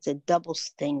 that's a double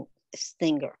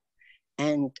stinger.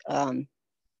 And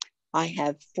I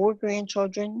have 4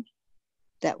 grandchildren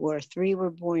that 3 were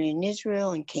born in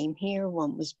Israel and came here.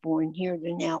 1 was born here.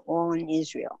 They're now all in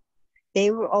Israel.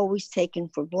 They were always taken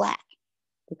for Black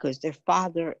because their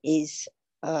father is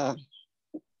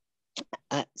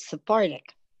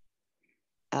Sephardic.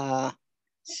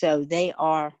 So they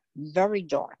are very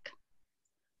dark.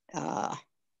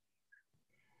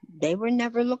 They were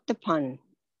never looked upon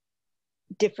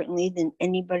differently than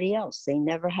anybody else. They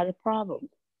never had a problem.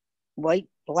 White,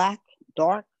 Black,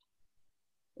 dark.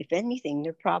 If anything,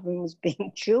 their problem was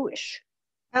being Jewish.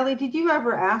 Ellie, did you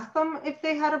ever ask them if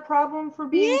they had a problem for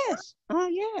being? Yes. Oh,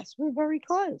 yes. We're very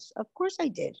close. Of course I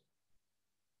did.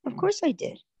 Of course I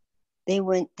did. They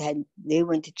went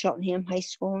to Cheltenham High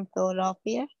School in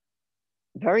Philadelphia.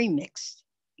 Very mixed,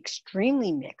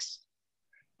 extremely mixed.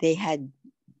 They had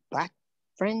Black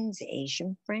friends,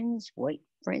 Asian friends, white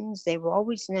friends. They were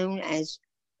always known as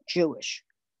Jewish.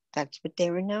 That's what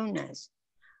they were known as.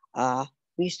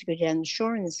 We used to go down the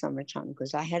shore in the summertime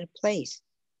because I had a place.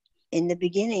 In the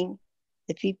beginning,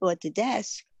 the people at the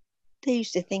desk, they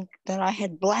used to think that I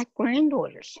had Black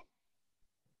granddaughters.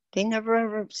 They never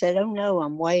ever said, oh no,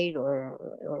 I'm white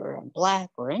or I'm Black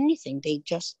or anything. They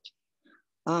just,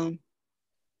 they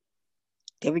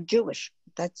were Jewish.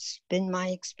 That's been my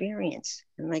experience.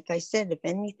 And like I said, if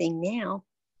anything now,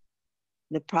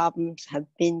 the problems have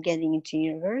been getting into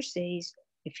universities.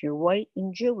 If you're white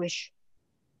and Jewish,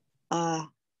 you're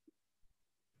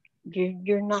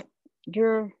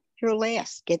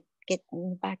last. Get in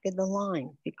the back of the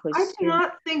line because I do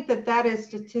not think that is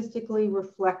statistically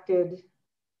reflected.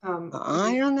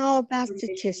 I don't know about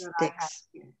statistics.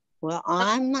 Well,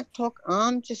 I'm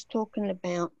just talking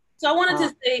about. So I wanted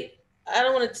to say, I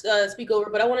don't want to speak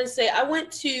over, but I wanted to say I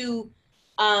went to,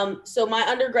 so my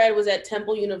undergrad was at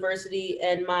Temple University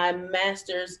and my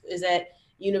master's is at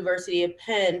University of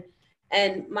Penn.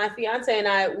 And my fiance and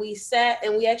I, we sat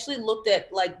and we actually looked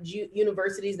at like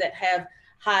universities that have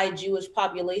high Jewish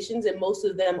populations, and most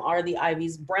of them are the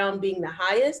Ivies, Brown being the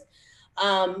highest,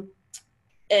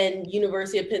 and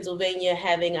University of Pennsylvania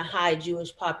having a high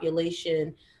Jewish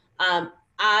population.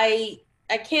 I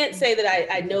can't say that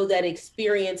I know that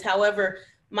experience. However,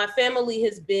 my family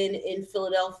has been in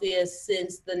Philadelphia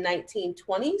since the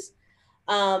 1920s.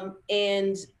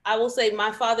 And I will say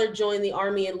my father joined the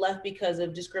Army and left because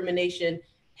of discrimination,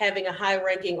 having a high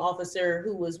ranking officer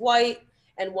who was white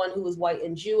and one who was white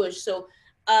and Jewish. So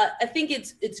I think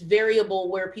it's variable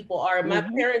where people are. My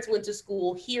parents went to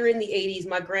school here in the 80s,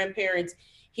 my grandparents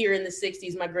here in the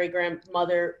 60s, my great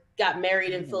grandmother got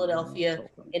married in Philadelphia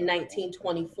in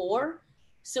 1924.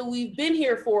 So we've been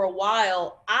here for a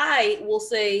while. I will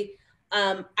say,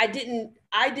 I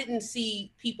didn't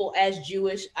see people as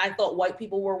Jewish. I thought white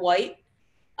people were white.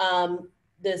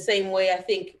 The same way I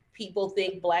think people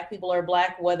think Black people are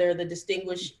Black, whether this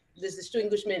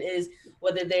distinguishment is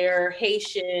whether they're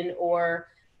Haitian or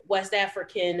West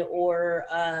African or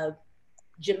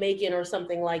Jamaican or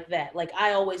something like that. Like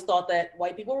I always thought that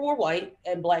white people were white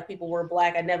and Black people were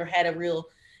Black. I never had a real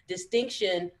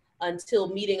distinction until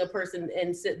meeting a person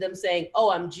and them saying,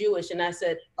 oh, I'm Jewish. And I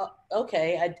said,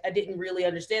 okay, I didn't really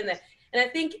understand that. And I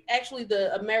think actually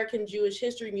the American Jewish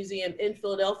History Museum in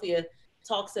Philadelphia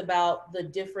talks about the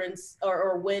difference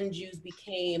or when Jews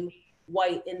became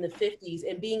white in the 50s,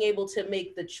 and being able to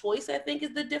make the choice, I think,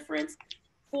 is the difference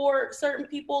for certain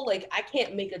people. Like I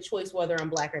can't make a choice whether I'm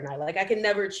Black or not. Like I can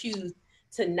never choose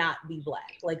to not be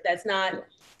Black. Like that's not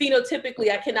phenotypically,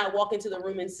 I cannot walk into the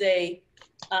room and say,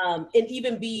 and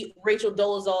even be Rachel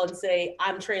Dolezal and say,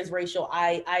 I'm transracial.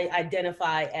 I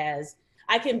identify as,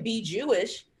 I can be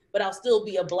Jewish, but I'll still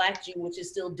be a Black Jew, which is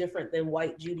still different than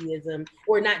white Judaism,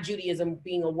 or not Judaism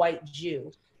being a white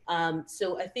Jew.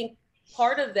 So I think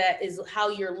part of that is how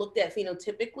you're looked at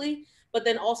phenotypically, but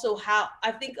then also how,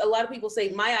 I think a lot of people say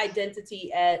my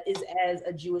identity is as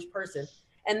a Jewish person.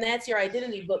 And that's your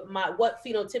identity, but what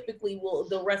phenotypically will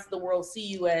the rest of the world see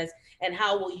you as, and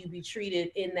how will you be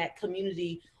treated in that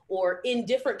community or in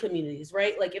different communities,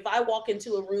 right? Like if I walk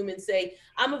into a room and say,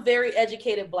 I'm a very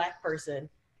educated Black person,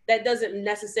 that doesn't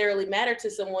necessarily matter to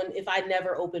someone if I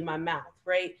never open my mouth,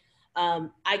 right? I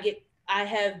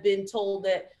have been told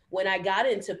that when I got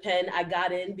into Penn, I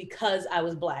got in because I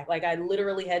was Black. Like I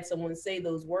literally had someone say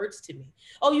those words to me.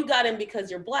 Oh, you got in because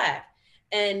you're Black.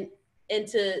 And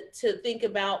to think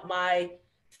about my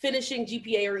finishing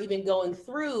GPA or even going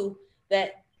through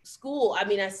that school, I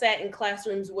mean, I sat in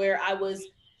classrooms where I was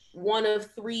one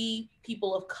of 3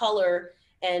 people of color,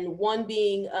 and one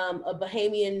being a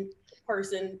Bahamian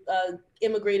person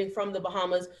immigrating from the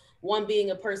Bahamas, one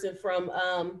being a person from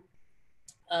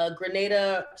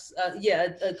Grenada,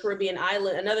 a Caribbean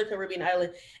island, another Caribbean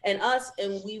island, and us,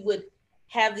 and we would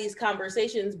have these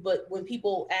conversations, but when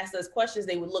people asked us questions,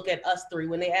 they would look at us 3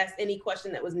 when they asked any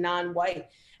question that was non-white.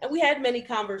 And we had many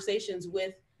conversations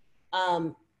with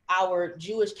our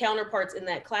Jewish counterparts in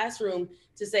that classroom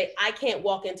to say, I can't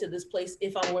walk into this place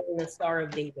if I'm wearing a Star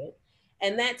of David.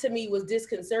 And that to me was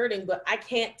disconcerting, but I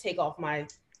can't take off my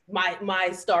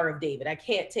Star of David. I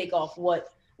can't take off what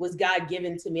was God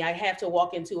given to me. I have to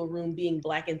walk into a room being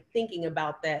Black and thinking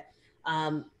about that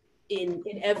in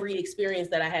every experience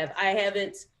that I have. I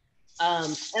haven't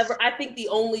ever. I think the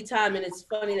only time, and it's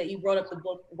funny that you brought up the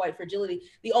book White Fragility,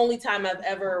 the only time I've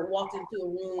ever walked into a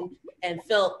room and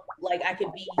felt like I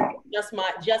could be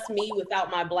just me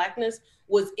without my blackness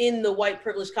was in the white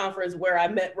privilege conference where I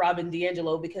met Robin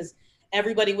DiAngelo, because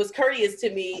everybody was courteous to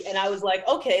me. And I was like,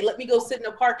 okay, let me go sit in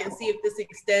a park and see if this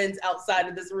extends outside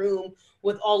of this room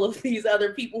with all of these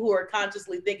other people who are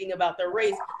consciously thinking about their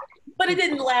race. But it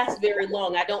didn't last very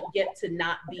long. I don't get to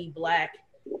not be Black.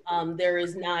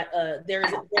 There's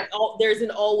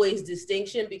an always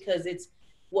distinction, because it's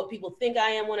what people think I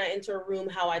am when I enter a room,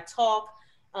 how I talk,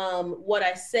 what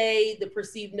I say, the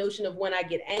perceived notion of when I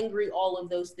get angry, all of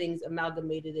those things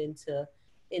amalgamated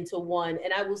into one.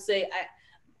 And I will say,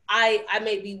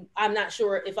 I'm not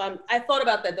sure if I thought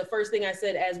about that. The first thing I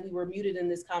said as we were muted in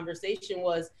this conversation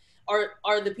was,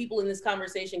 are the people in this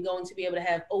conversation going to be able to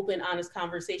have open, honest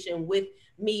conversation with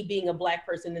me being a Black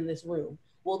person in this room?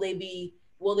 Will they be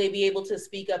able to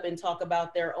speak up and talk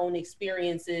about their own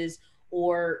experiences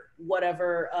or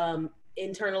whatever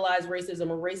internalized racism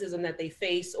or racism that they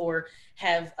face or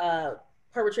have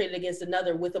perpetrated against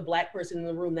another with a Black person in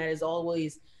the room? That is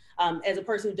always, as a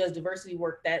person who does diversity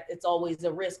work, that it's always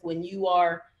a risk when you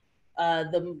are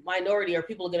the minority, or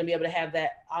people are going to be able to have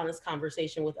that honest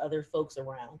conversation with other folks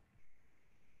around.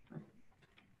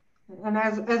 And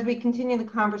as we continue the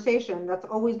conversation, that's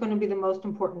always going to be the most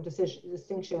important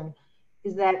distinction,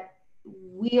 is that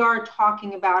we are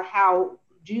talking about how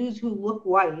Jews who look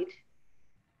white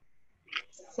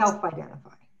self-identify.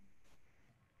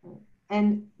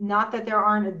 And not that there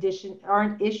aren't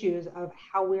issues of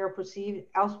how we are perceived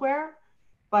elsewhere,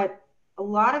 but a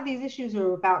lot of these issues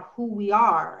are about who we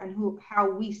are and how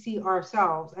we see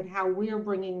ourselves and how we're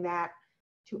bringing that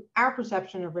to our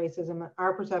perception of racism and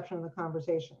our perception of the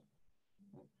conversation.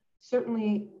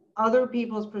 Certainly other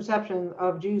people's perception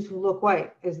of Jews who look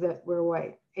white is that we're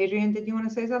white. Adrienne, did you want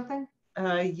to say something?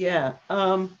 Yeah.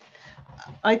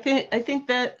 I think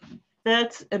that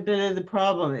that's a bit of the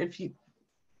problem.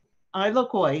 I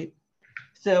look white,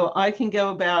 so I can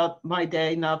go about my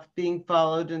day not being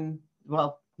followed, and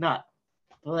well, not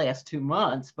the last 2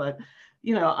 months, but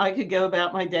I could go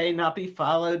about my day, not be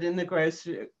followed in the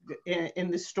grocery,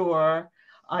 in the store.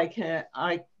 I can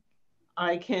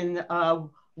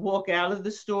walk out of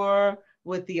the store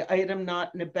with the item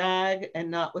not in a bag and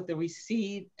not with the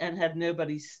receipt and have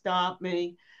nobody stop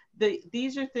me.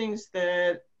 These are things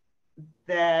that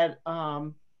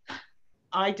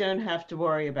I don't have to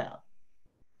worry about.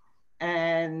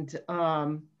 And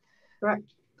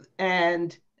correct.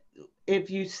 And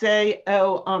if you say,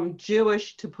 oh, I'm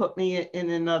Jewish, to put me in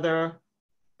another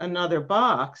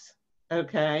box,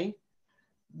 okay,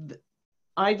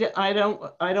 I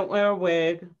don't wear a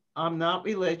wig. I'm not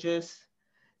religious.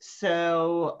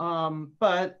 So,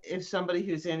 but if somebody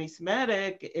who's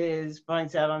anti-Semitic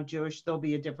finds out I'm Jewish, there'll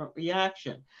be a different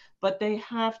reaction. But they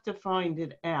have to find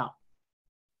it out.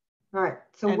 All right.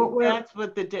 So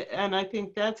and I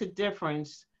think that's a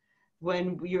difference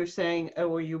when you're saying,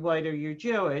 oh, are you white or you're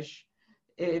Jewish?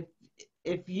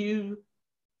 If you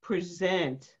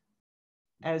present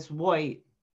as white,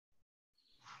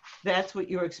 that's what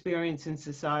your experience in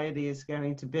society is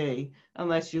going to be,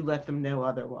 unless you let them know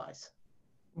otherwise.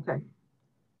 Okay.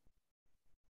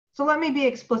 So let me be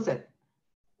explicit.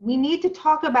 We need to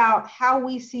talk about how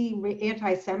we see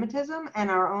anti-Semitism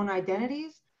and our own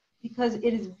identities, because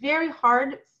it is very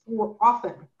hard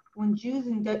often when Jews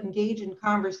engage in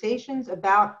conversations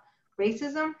about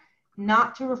racism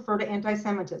not to refer to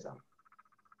anti-Semitism.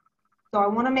 So I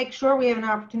want to make sure we have an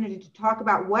opportunity to talk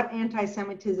about what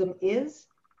anti-Semitism is,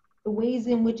 the ways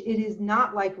in which it is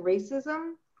not like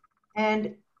racism,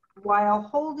 and while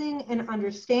holding an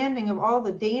understanding of all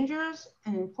the dangers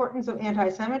and importance of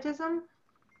anti-Semitism,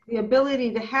 the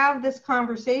ability to have this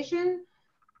conversation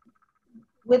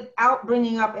without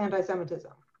bringing up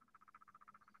anti-Semitism.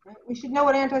 Right? We should know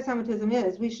what anti-Semitism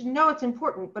is. We should know it's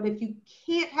important, but if you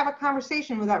can't have a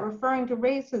conversation without referring to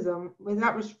racism,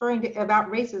 without referring to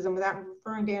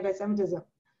anti-Semitism,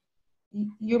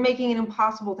 you're making it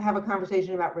impossible to have a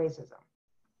conversation about racism.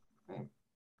 Right?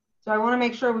 So I want to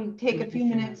make sure we take a few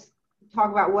minutes to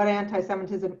talk about what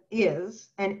anti-Semitism is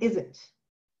and isn't.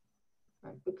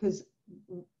 Right? Because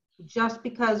just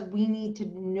because we need to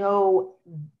know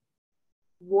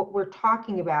what we're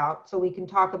talking about so we can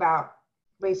talk about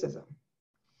racism.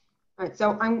 All right,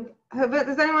 so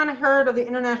has anyone heard of the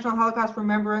International Holocaust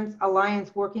Remembrance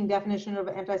Alliance working definition of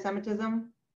anti-Semitism?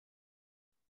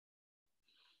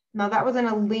 No, that was in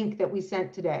a link that we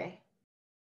sent today.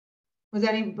 Was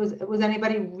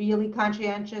anybody really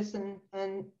conscientious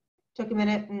and took a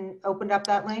minute and opened up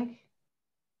that link?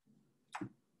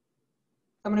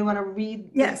 Somebody want to read,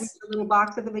 Yes. read the little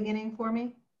box at the beginning for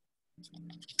me?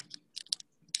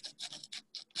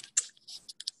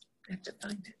 I have to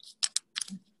find it.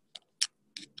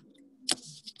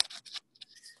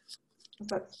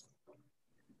 That's,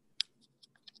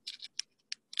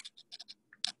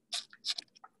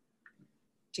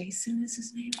 Jason is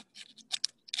his name?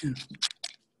 Yeah.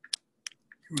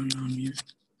 You're on mute.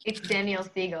 It's Daniel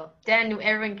Siegel. Dan,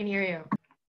 everyone can hear you.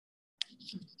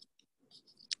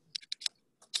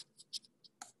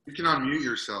 You can unmute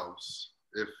yourselves.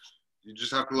 If you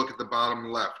just have to look at the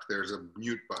bottom left, there's a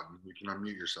mute button. You can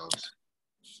unmute yourselves.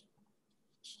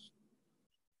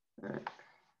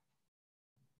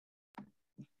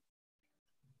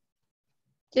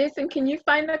 Jason, can you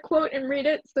find that quote and read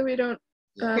it so we don't?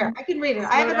 Here, I can read it.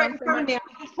 I have it right in front of me. I'm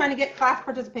just trying to get class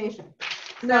participation.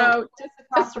 No,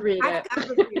 just read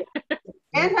it.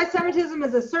 Anti-Semitism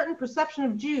is a certain perception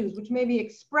of Jews which may be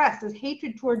expressed as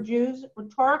hatred toward Jews.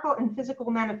 Rhetorical and physical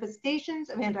manifestations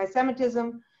of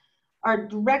anti-Semitism are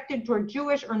directed toward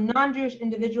Jewish or non-Jewish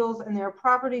individuals and their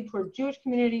property toward Jewish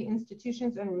community,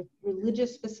 institutions, and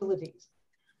religious facilities.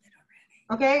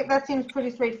 Okay, that seems pretty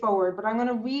straightforward, but I'm going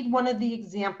to read one of the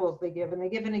examples they give, and they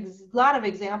give a lot of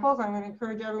examples. I'm going to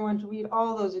encourage everyone to read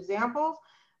all those examples,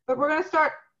 but we're going to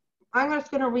start, I'm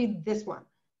just going to read this one.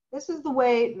 This is the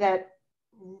way that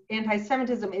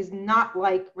anti-Semitism is not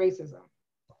like racism.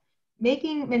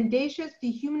 Making mendacious,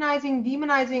 dehumanizing,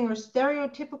 demonizing, or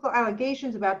stereotypical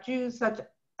allegations about Jews such,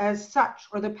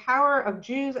 or the power of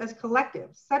Jews as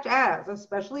collectives, such as,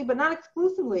 especially but not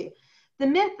exclusively, the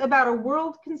myth about a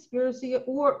world conspiracy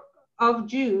of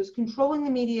Jews controlling the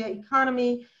media,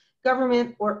 economy,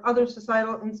 government, or other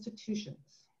societal institutions.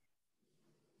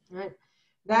 Right?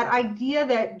 That idea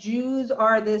that Jews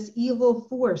are this evil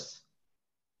force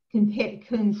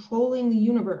controlling the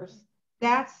universe,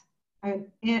 that is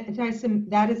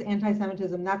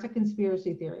anti-Semitism. That's a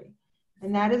conspiracy theory.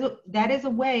 And that is a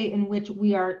way in which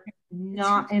we are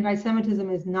not, anti-Semitism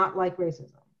is not like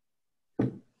racism.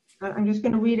 I'm just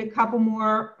going to read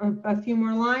a few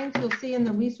more lines. You'll see in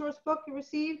the resource book you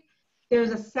received,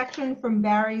 there's a section from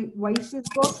Barry Weiss's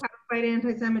book, How to Fight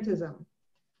Anti-Semitism.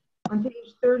 On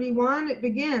page 31, it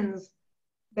begins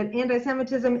that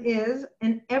anti-Semitism is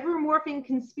an ever-morphing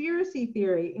conspiracy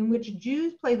theory in which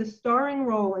Jews play the starring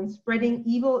role in spreading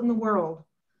evil in the world.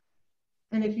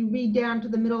 And if you read down to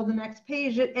the middle of the next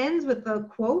page, it ends with the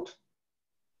quote,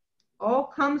 "All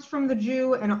comes from the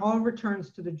Jew and all returns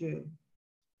to the Jew."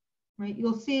 Right?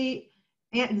 You'll see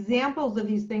examples of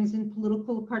these things in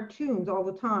political cartoons all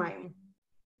the time.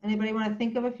 Anybody want to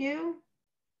think of a few?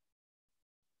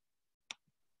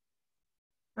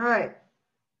 All right.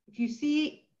 If you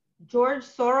see George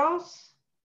Soros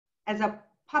as a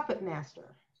puppet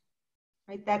master,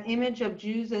 right? That image of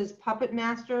Jews as puppet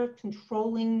master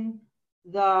controlling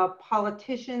the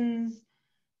politicians,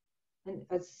 and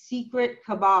a secret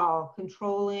cabal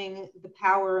controlling the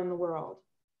power in the world.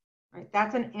 Right,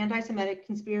 that's an anti-Semitic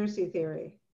conspiracy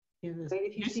theory. It right?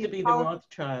 If you used see to be the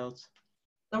Rothschilds.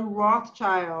 The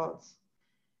Rothschilds,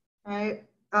 right?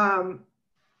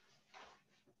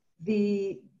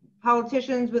 The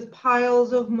politicians with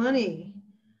piles of money.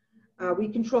 We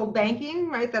control banking,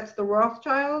 right? That's the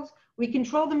Rothschilds. We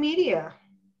control the media.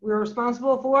 We're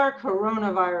responsible for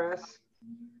coronavirus,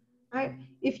 right?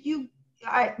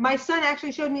 My son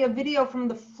actually showed me a video from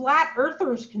the Flat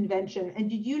Earthers Convention. And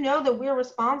did you know that we're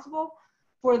responsible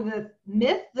for the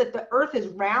myth that the earth is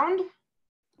round?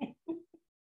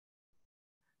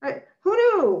 Right. Who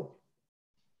knew?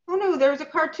 Who knew? There was a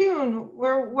cartoon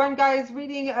where one guy is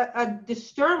reading a De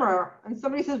Sturmer and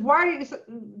somebody says, why are you,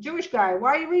 Jewish guy,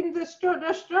 why are you reading De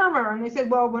Sturmer? And they said,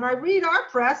 well, when I read our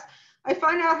press, I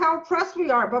find out how oppressed we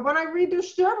are. But when I read De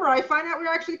Sturmer, I find out we're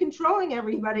actually controlling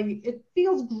everybody. It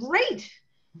feels great,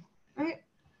 right?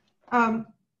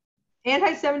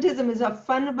 Anti-Semitism is a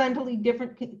fundamentally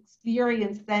different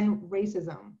experience than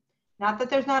racism. Not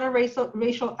that there's not a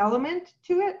racial element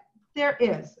to it. There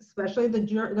is, especially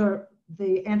the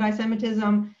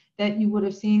anti-Semitism that you would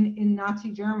have seen in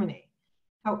Nazi Germany.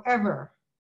 However,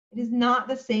 it is not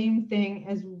the same thing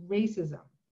as racism.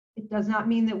 It does not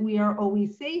mean that we are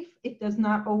always safe. It does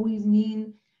not always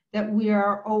mean that we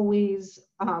are always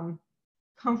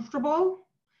comfortable,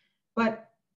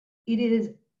 but it is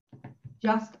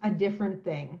just a different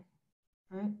thing,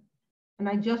 right? And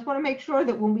I just want to make sure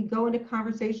that when we go into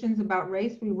conversations about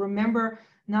race, we remember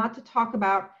not to talk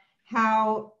about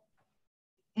how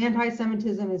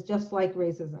anti-Semitism is just like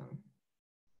racism,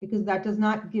 because that does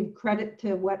not give credit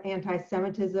to what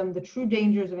anti-Semitism, the true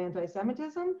dangers of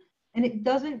anti-Semitism, and it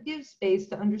doesn't give space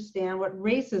to understand what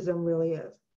racism really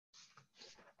is.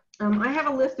 I have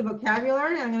a list of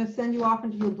vocabulary. I'm going to send you off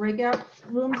into your breakout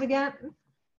rooms again.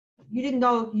 You didn't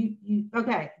know,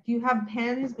 okay. Do you have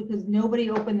pens? Because nobody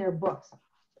opened their books.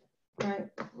 Right.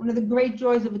 One of the great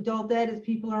joys of adult ed is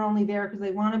people are only there because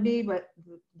they want to be, but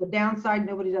the downside,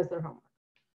 nobody does their homework.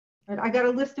 Right. I got a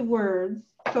list of words,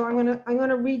 so I'm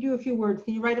gonna read you a few words.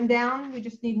 Can you write them down? We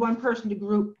just need one person to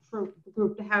group for the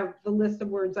group to have the list of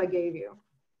words I gave you.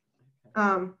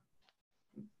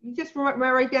 You just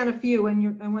write down a few,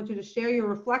 and I want you to share your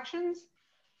reflections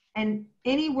and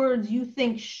any words you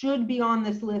think should be on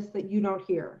this list that you don't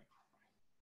hear.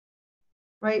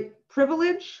 Right?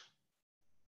 Privilege,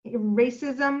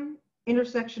 racism,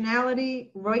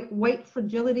 intersectionality, white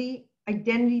fragility,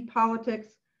 identity politics,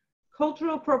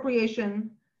 cultural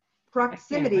appropriation,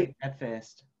 proximity. At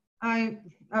first.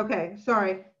 Okay,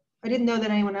 sorry. I didn't know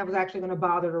that anyone was actually going to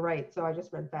bother to write, so I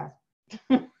just read fast.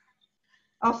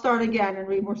 I'll start again and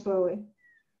read more slowly.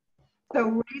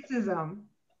 So racism,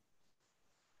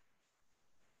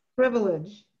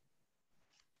 privilege,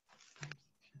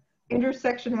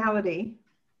 intersectionality,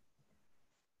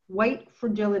 white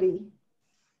fragility,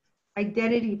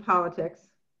 identity politics,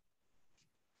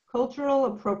 cultural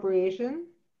appropriation,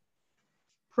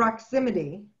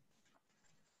 proximity,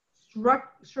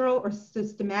 structural or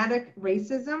systematic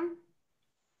racism,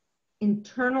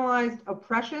 internalized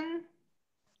oppression,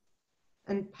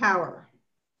 and power.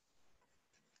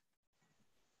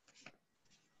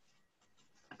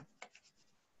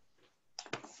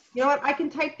 You know what? I can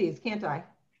type these, can't I?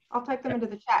 I'll type them into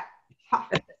the chat. Ha.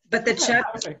 But the chat,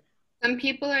 Some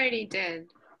people already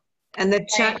did. and the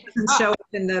chat doesn't show up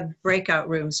in the breakout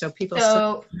room, so people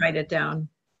still write it down.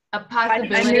 A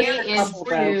possibility missed a is couple,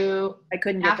 to I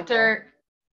couldn't get them after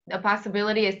a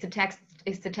possibility is to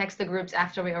text the groups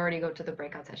after we already go to the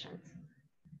breakout sessions.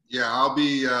 Yeah, I'll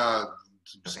be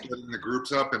splitting the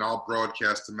groups up, and I'll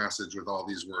broadcast a message with all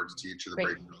these words to each of the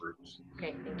Great. breakout groups.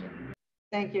 Okay, thank you.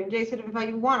 Thank you. Jason, if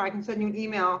you want, I can send you an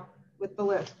email with the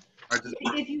list. I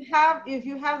If you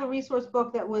have the resource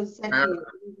book that was sent to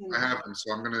you. I have them,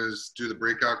 so I'm going to do the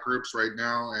breakout groups right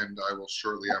now, and I will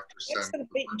shortly after send.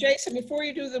 Jason, before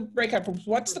you do the breakout groups,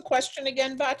 what's the question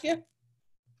again, Batya?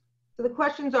 So the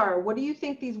questions are, what do you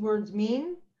think these words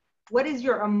mean? What is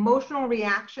your emotional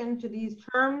reaction to these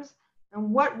terms?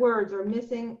 And what words are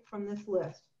missing from this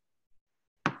list?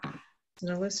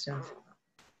 No list of.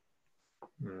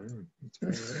 That's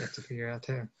what I have to figure out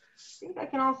too. I think I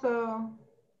can also.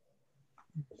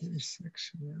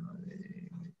 Intersectionality.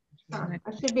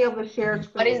 I should be able to share.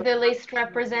 What is the list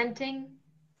representing?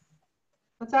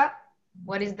 What's that?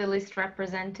 What is the list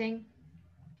representing?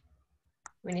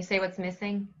 When you say what's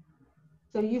missing?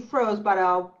 So you froze,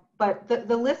 but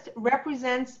the list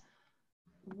represents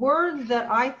words that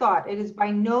I thought, it is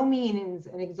by no means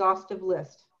an exhaustive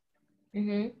list.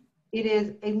 Mm-hmm. It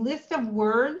is a list of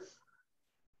words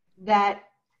that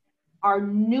are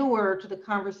newer to the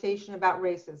conversation about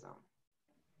racism.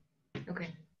 Okay.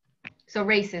 So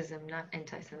racism, not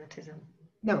anti-Semitism.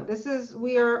 No, this is,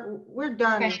 we're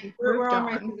done. Okay. We're on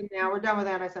done. racism now. We're done with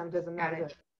anti-Semitism. That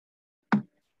is it.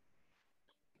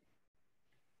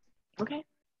 Okay.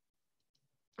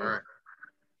 All right.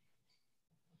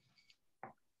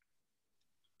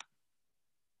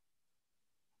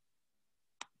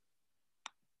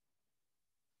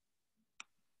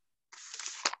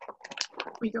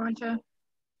 We going to?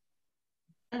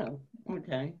 Oh,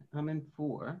 okay. I'm in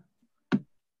 4.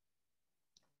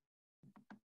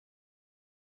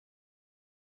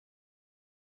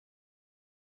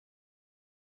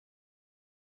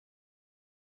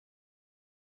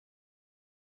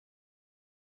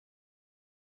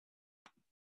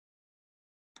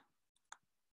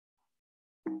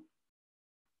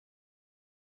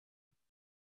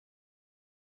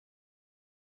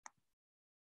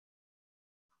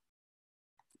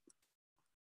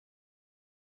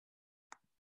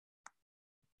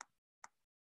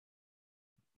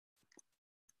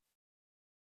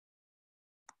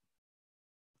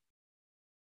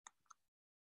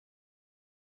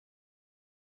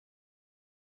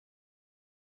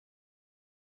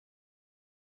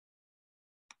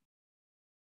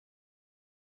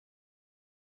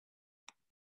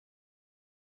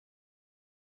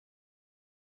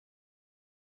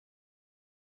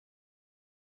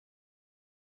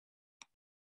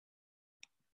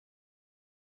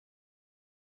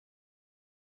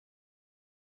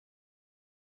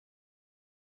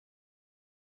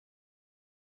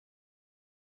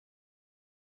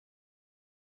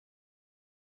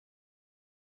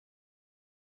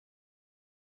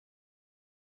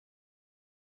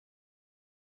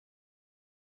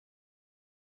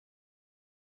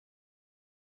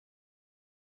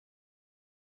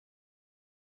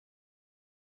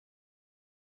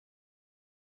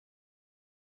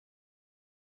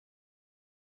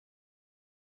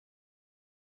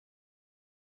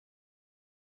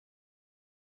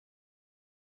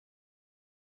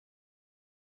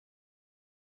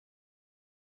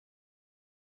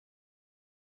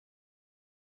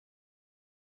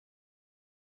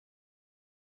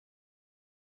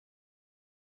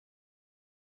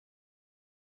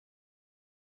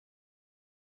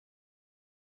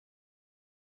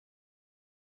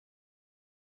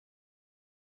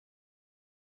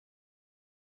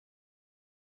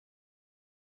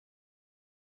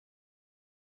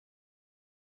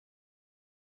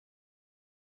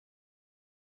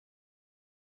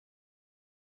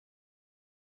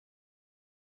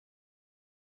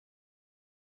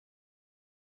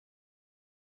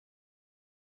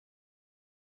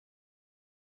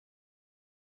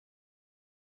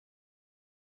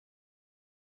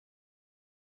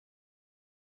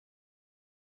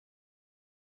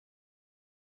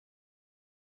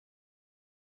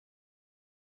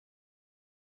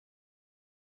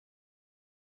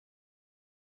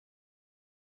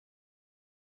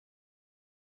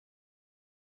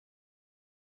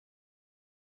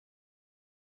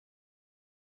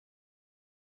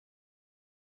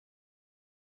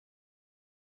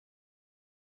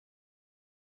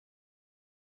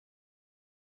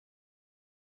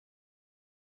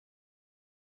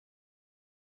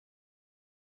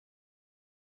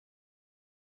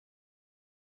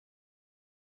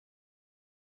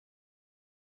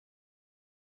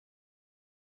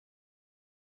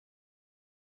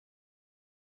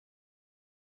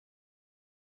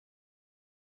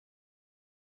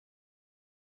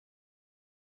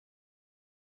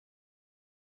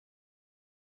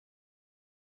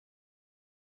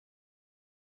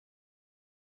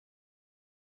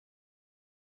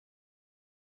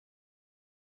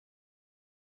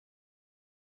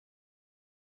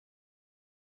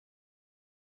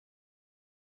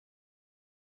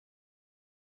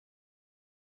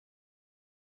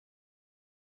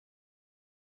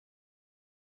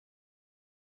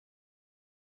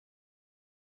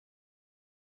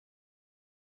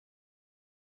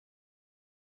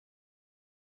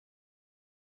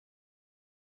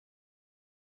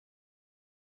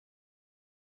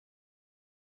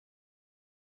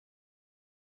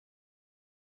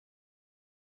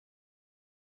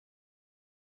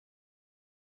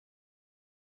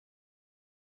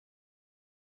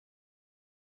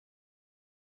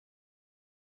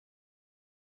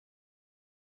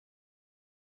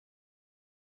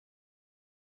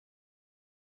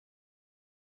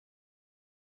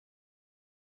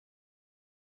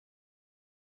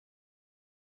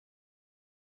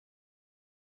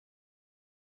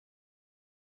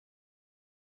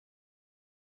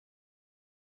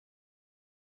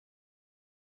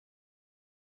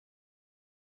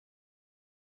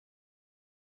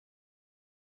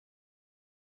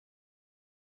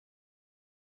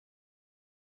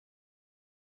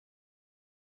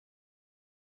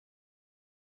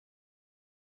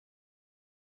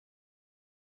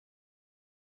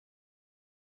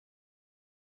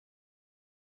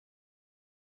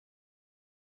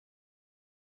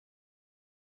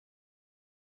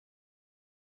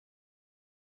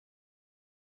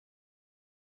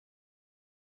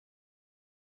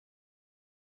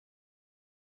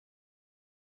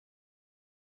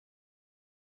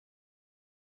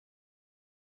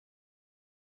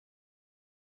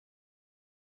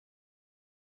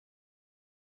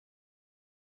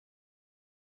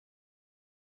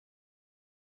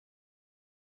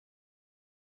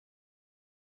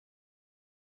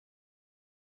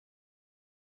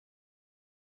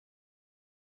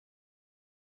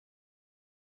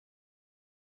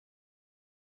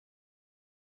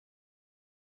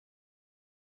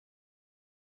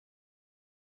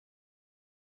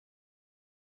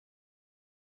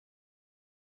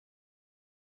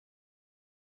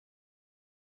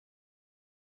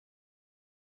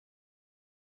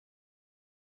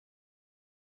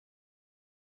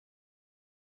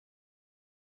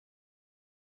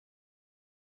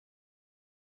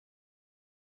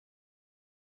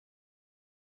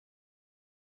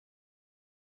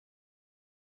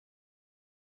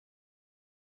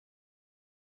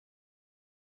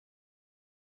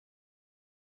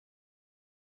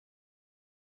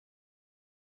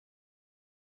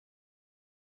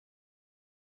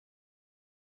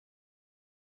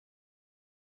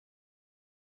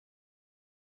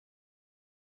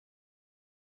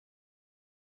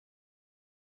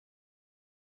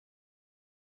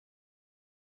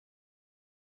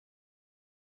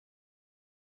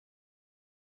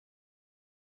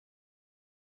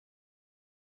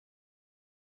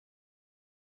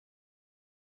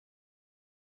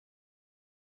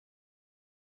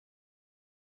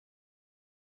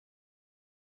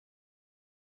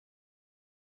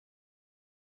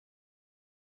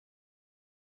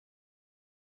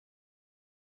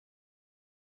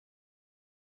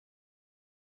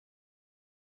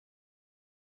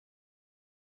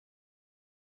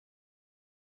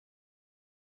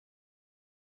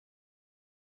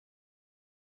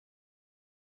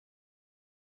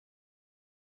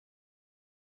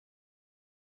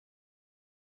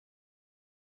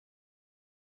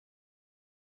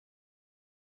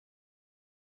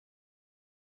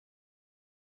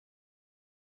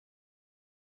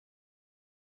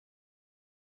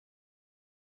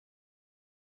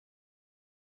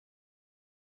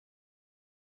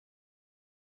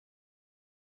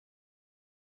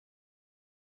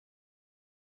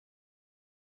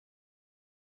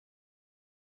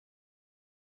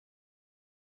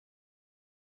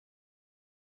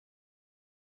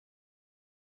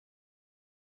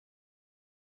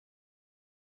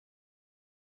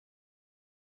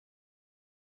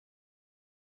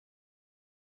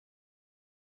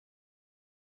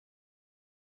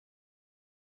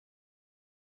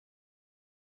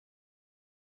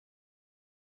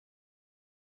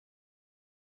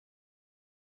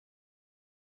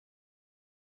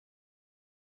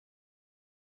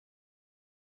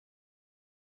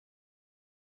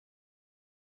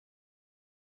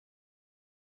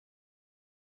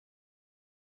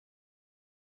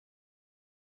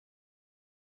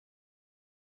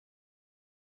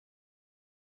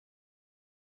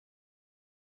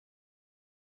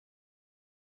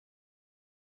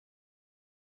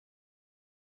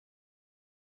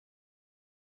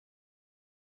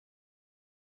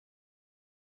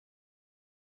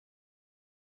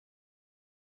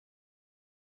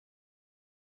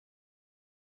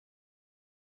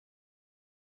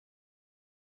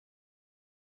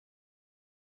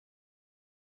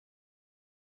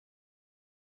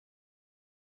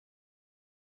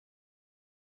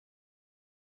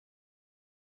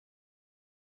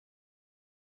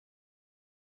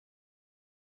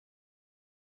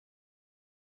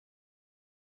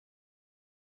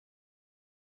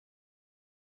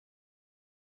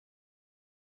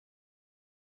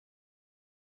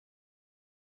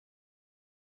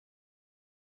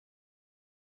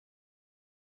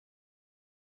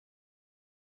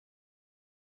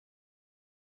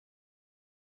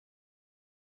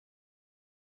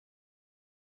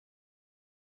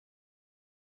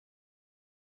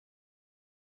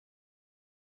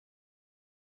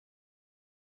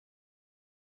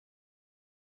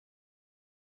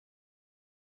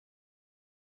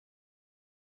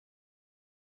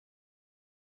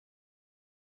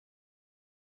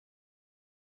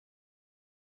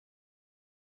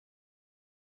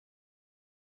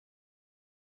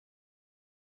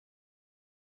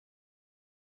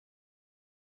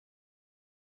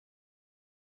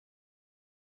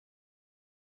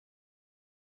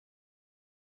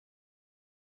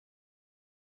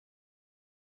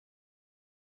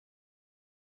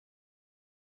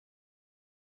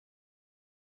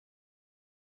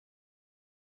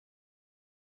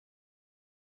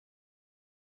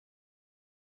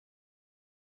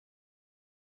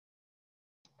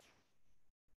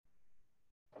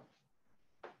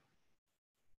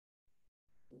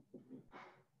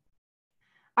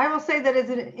 I will say that it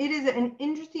is an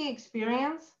interesting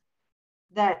experience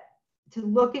that to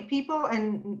look at people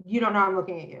and you don't know I'm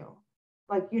looking at you.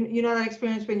 Like, you know that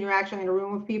experience when you're actually in a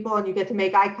room with people and you get to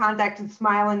make eye contact and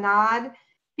smile and nod?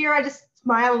 Here, I just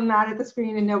smile and nod at the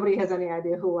screen and nobody has any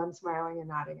idea who I'm smiling and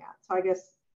nodding at. So I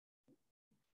guess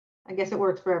it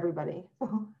works for everybody.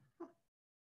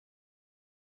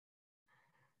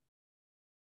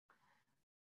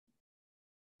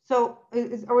 So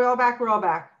are we all back? We're all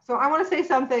back. So I want to say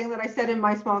something that I said in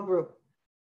my small group,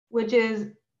 which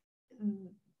is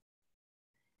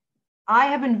I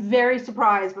have been very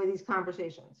surprised by these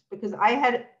conversations because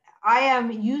I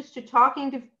am used to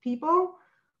talking to people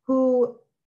who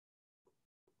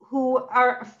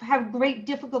have great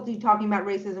difficulty talking about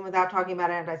racism without talking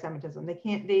about anti-Semitism.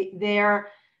 They're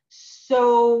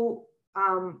so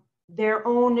their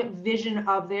own vision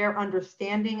of their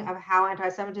understanding of how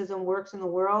anti-Semitism works in the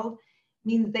world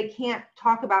means they can't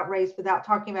talk about race without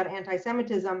talking about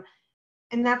anti-Semitism.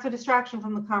 And that's a distraction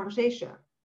from the conversation,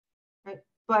 right?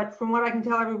 But from what I can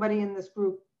tell, everybody in this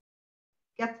group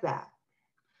gets that.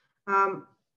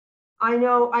 I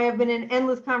know I have been in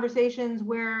endless conversations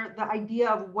where the idea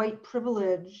of white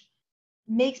privilege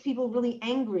makes people really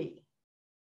angry.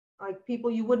 Like people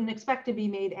you wouldn't expect to be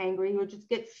made angry or just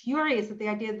get furious at the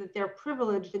idea that they're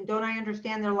privileged and don't I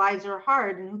understand their lives are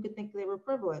hard and who could think they were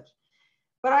privileged.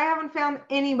 But I haven't found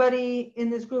anybody in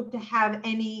this group to have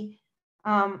any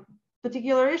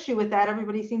particular issue with that.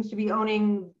 Everybody seems to be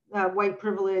owning white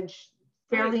privilege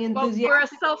fairly enthusiastically. Well, we're a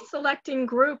self-selecting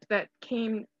group that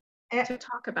came to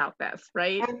talk about this,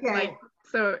 right? Okay. Like,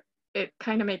 so it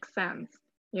kind of makes sense,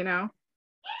 you know?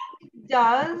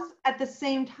 Does at the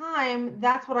same time,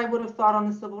 that's what I would have thought on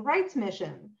the civil rights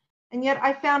mission. And yet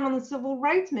I found on the civil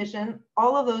rights mission,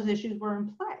 all of those issues were in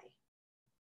play.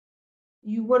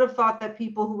 You would have thought that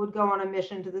people who would go on a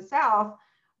mission to the South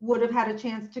would have had a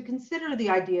chance to consider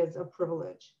the ideas of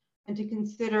privilege and to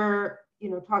consider, you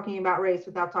know, talking about race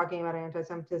without talking about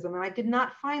anti-Semitism. And I did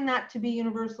not find that to be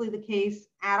universally the case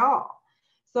at all.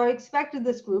 So I expected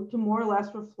this group to more or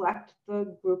less reflect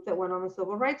the group that went on the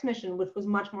civil rights mission, which was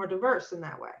much more diverse in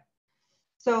that way.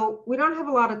 So we don't have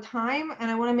a lot of time,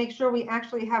 and I want to make sure we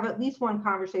actually have at least one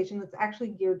conversation that's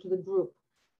actually geared to the group.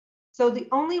 So the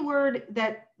only word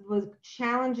that was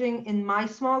challenging in my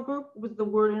small group was the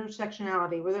word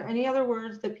intersectionality. Were there any other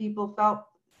words that people felt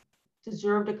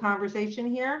deserved a conversation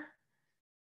here?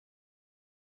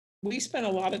 We spent a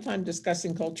lot of time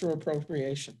discussing cultural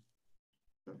appropriation.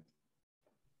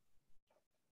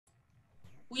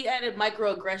 We added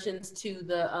microaggressions to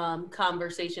the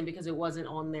conversation because it wasn't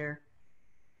on there,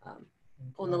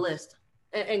 on the list,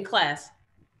 in class.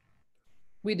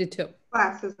 We did too.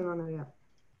 Class isn't on there yet.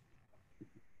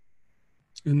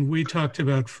 And we talked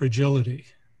about fragility.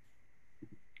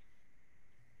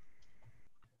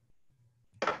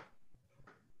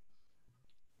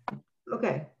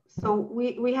 Okay, so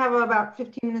we have about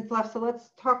 15 minutes left, so let's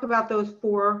talk about those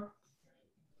four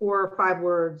or five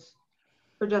words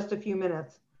for just a few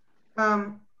minutes.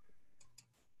 And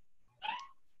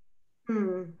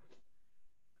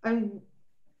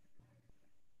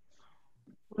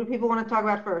what do people want to talk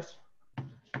about first?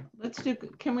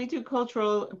 Can we do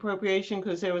cultural appropriation?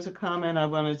 Because there was a comment I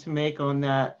wanted to make on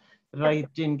that I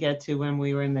didn't get to when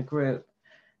we were in the group.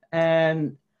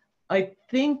 And I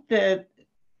think that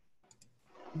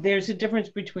there's a difference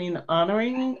between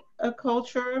honoring a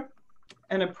culture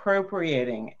and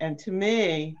appropriating. And to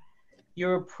me,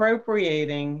 you're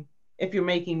appropriating if you're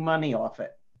making money off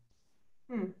it.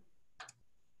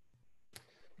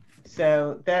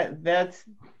 So that's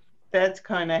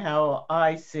kind of how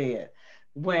I see it.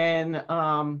 When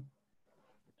the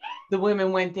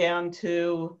women went down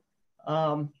to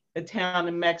a town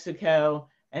in Mexico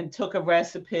and took a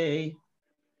recipe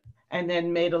and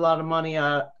then made a lot of money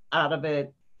out of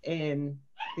it in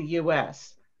the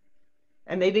US.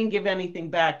 And they didn't give anything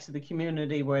back to the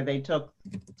community where they took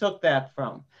that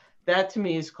from. That to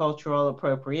me is cultural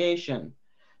appropriation.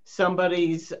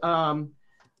 Somebody's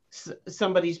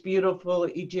beautiful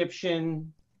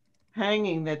Egyptian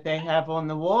hanging that they have on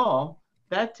the wall,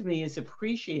 that to me is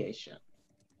appreciation.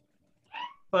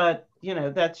 But, you know,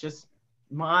 that's just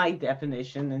my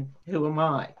definition, and who am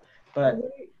I? But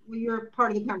well, you're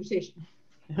part of the conversation.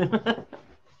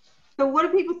 So what do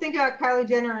people think about Kylie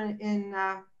Jenner in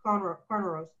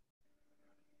cornrows?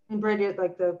 And braided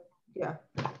like the, yeah.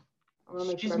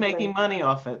 She's making money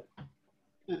off it.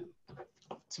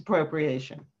 It's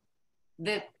appropriation.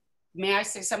 May I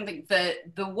say something?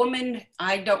 The woman,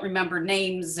 I don't remember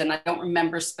names and I don't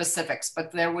remember specifics,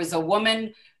 but there was a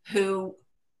woman who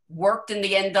worked in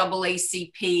the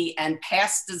NAACP and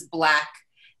passed as Black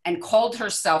and called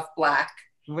herself Black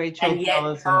Rachel and yet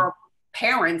Glazer. her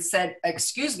parents said,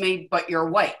 "Excuse me, but you're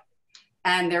white."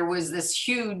 And there was this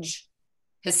huge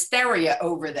hysteria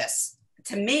over this.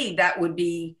 To me, that would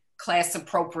be class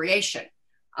appropriation.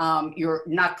 You're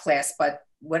not class, but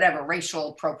whatever, racial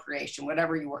appropriation,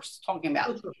 whatever you were talking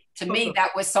about. To me,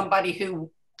 that was somebody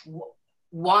who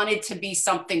wanted to be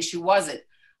something she wasn't.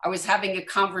 I was having a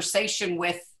conversation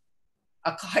with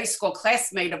a high school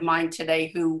classmate of mine today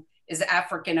who is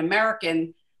African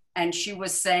American, and she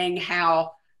was saying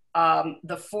how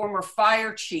the former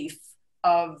fire chief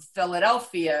of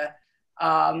Philadelphia,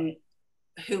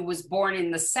 who was born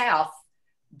in the South,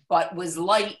 but was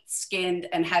light-skinned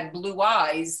and had blue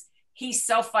eyes, he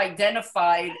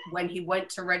self-identified when he went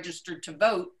to register to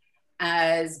vote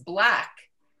as Black.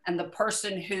 And the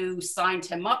person who signed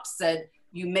him up said,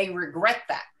 "You may regret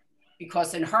that,"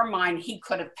 because in her mind, he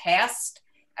could have passed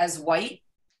as white.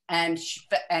 And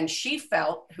she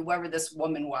felt, whoever this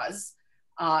woman was,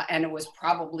 and it was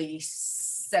probably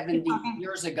 70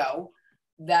 years ago,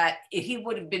 that he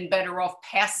would have been better off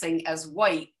passing as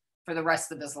white for the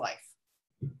rest of his life.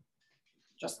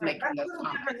 Just making That's a those little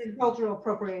comments. different than cultural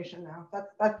appropriation now.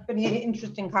 That's been an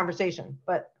interesting conversation,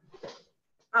 but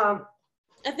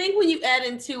I think when you add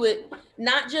into it,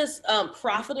 not just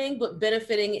profiting, but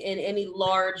benefiting in any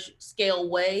large scale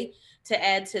way to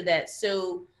add to that.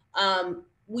 So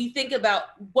we think about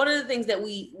one of the things that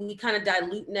we kind of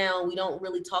dilute now, we don't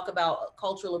really talk about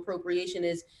cultural appropriation,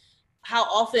 is how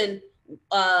often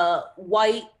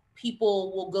white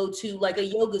people will go to like a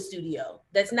yoga studio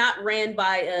that's not ran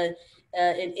by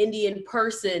an Indian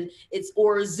person,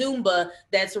 or Zumba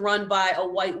that's run by a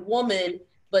white woman,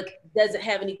 but doesn't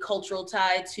have any cultural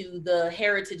tie to the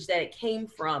heritage that it came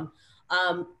from.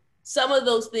 Some of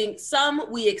those things, some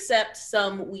we accept,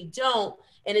 some we don't.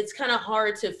 And it's kind of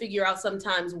hard to figure out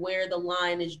sometimes where the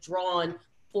line is drawn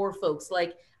for folks.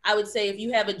 Like I would say, if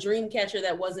you have a dream catcher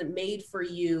that wasn't made for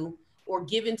you or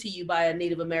given to you by a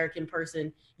Native American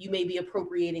person, you may be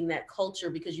appropriating that culture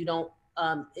because you don't,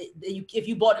 if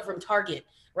you bought it from Target,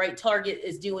 right? Target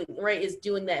is doing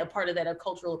that, a part of that, a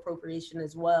cultural appropriation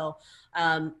as well.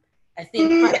 I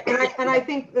think, and I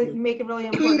think that you make a really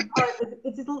important part.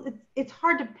 It's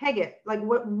hard to peg it. Like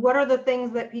what are the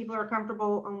things that people are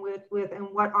comfortable with and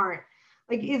what aren't?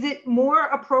 Like, is it more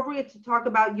appropriate to talk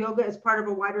about yoga as part of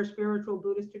a wider spiritual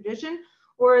Buddhist tradition,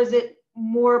 or is it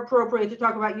more appropriate to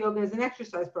talk about yoga as an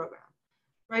exercise program?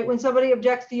 Right? When somebody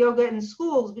objects to yoga in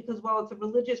schools because, well, it's a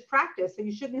religious practice, so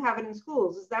you shouldn't have it in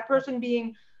schools, is that person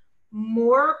being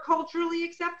more culturally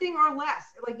accepting or less?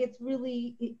 Like, it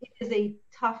is a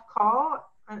tough call.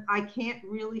 And I can't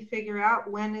really figure out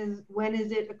when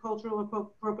is it a cultural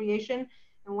appropriation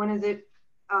and when is it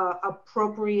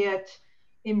appropriate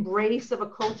embrace of a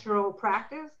cultural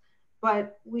practice,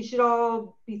 but we should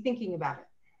all be thinking about it.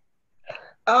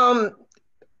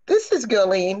 This is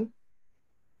Gurleen.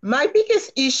 My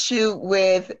biggest issue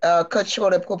with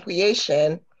cultural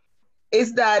appropriation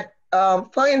is that,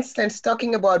 for instance,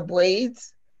 talking about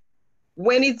braids,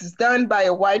 when it's done by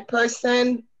a white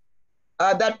person,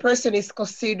 that person is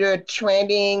considered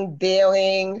trending,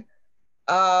 daring,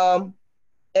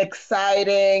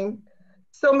 exciting.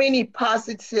 So many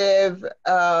positive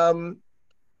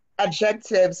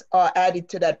adjectives are added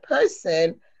to that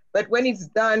person. But when it's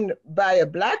done by a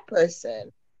Black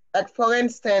person, like for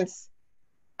instance,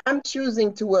 I'm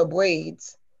choosing to wear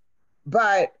braids,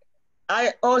 but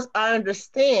I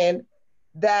understand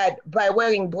that by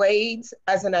wearing braids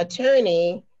as an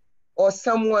attorney or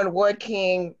someone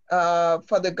working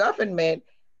for the government,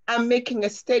 I'm making a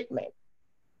statement.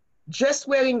 Just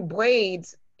wearing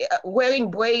braids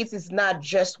is not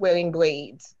just wearing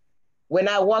braids. When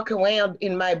I walk around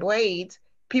in my braids,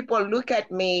 people look at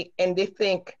me and they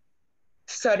think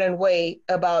certain way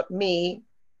about me,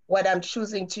 what I'm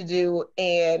choosing to do,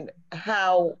 and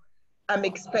how I'm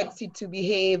expected to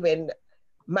behave, and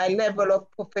my level of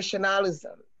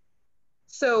professionalism.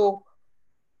 So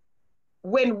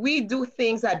when we do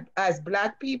things as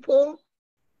Black people,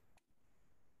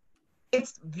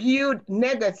 it's viewed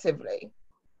negatively.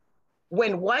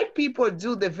 When white people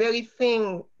do the very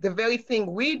thing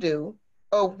we do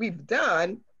or we've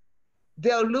done,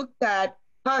 they're looked at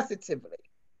positively.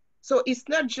 So it's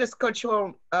not just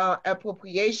cultural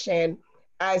appropriation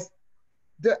as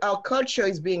our culture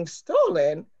is being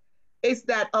stolen, it's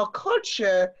that our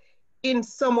culture in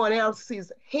someone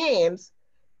else's hands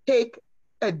take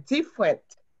a different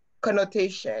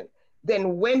connotation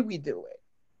than when we do it.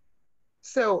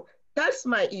 So that's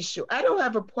my issue. I don't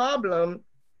have a problem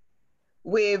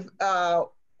with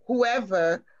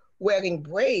whoever wearing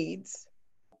braids,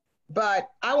 but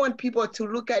I want people to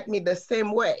look at me the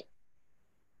same way.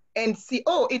 and see,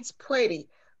 oh, it's pretty,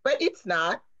 but it's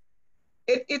not.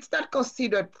 It's not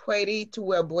considered pretty to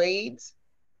wear braids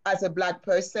as a Black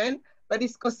person, but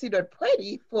it's considered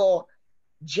pretty for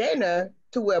Jenna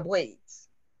to wear braids.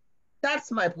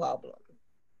 That's my problem.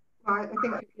 I think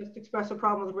you just expressed a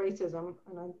problem with racism,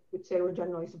 and I would say we're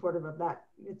generally supportive of that.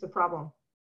 It's a problem.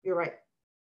 You're right.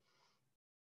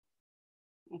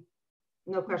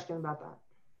 No question about that.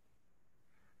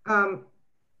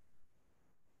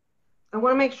 I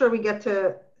want to make sure we get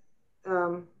to,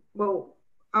 well,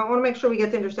 I want to make sure we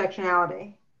get to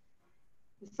intersectionality.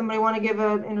 Does somebody want to give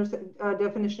a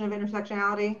definition of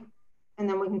intersectionality? And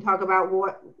then we can talk about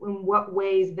in what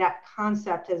ways that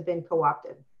concept has been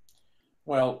co-opted.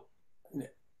 Well,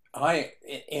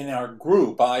 in our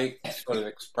group, I sort of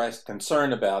expressed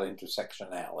concern about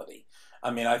intersectionality.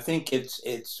 I mean, I think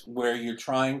it's where you're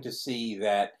trying to see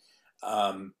that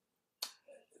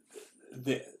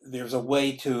there's a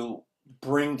way to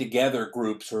bring together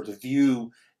groups or to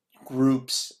view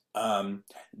groups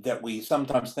that we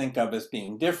sometimes think of as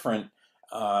being different,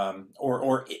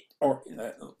 or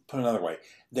put another way,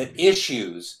 that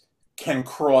issues can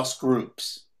cross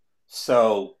groups.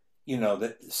 So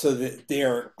that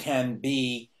there can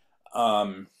be,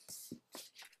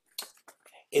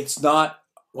 it's not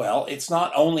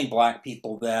only Black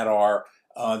people that are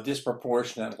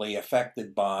disproportionately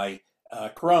affected by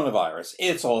coronavirus.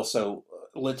 It's also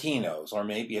Latinos, or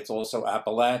maybe it's also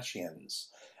Appalachians,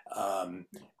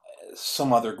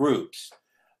 some other groups.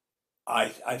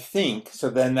 I think so.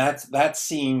 Then that's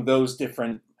seeing those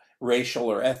different racial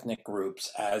or ethnic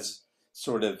groups as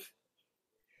sort of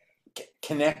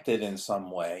connected in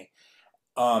some way.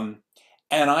 And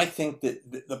I think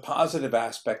that the positive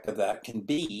aspect of that can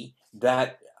be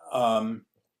that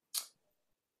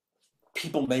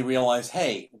people may realize,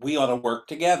 hey, we ought to work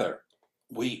together.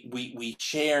 We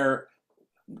share.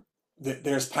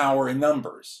 There's power in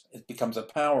numbers. It becomes a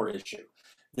power issue.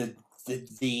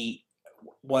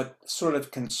 What sort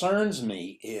of concerns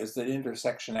me is that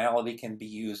intersectionality can be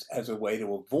used as a way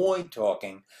to avoid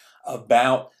talking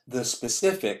about the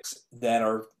specifics that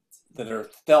are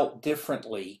felt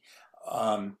differently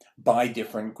by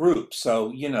different groups.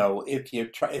 So if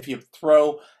you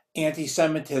throw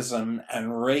anti-Semitism and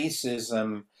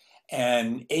racism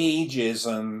and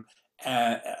ageism,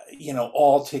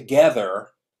 all together,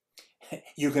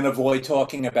 you can avoid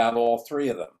talking about all three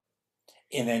of them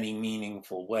in any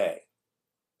meaningful way.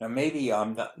 Now, maybe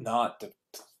I'm not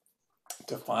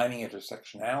defining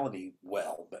intersectionality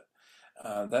well, but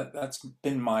that's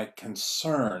been my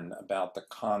concern about the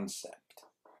concept.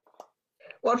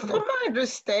 Well, from my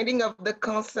understanding of the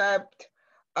concept,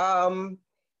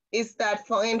 is that,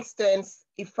 for instance,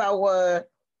 if I were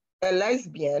a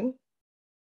lesbian,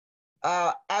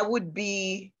 I would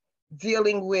be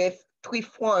dealing with 3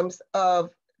 forms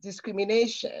of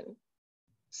discrimination.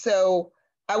 So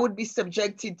I would be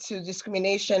subjected to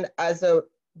discrimination as a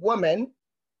woman,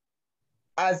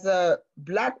 as a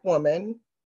Black woman,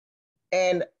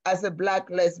 and as a Black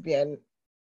lesbian.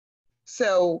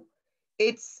 So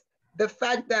it's the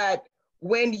fact that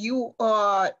when you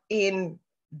are in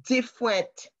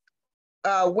different,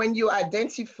 when you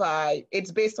identify,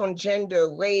 it's based on gender,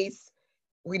 race,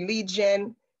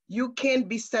 religion, you can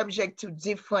be subject to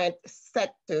different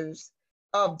sectors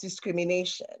of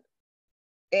discrimination.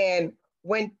 And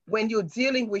when you're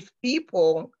dealing with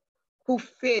people who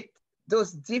fit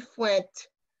those different,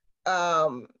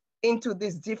 into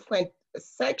this different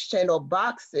section or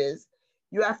boxes,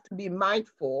 you have to be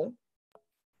mindful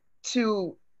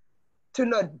to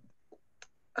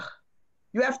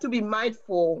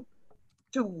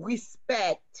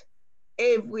respect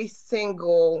every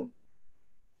single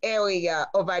area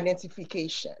of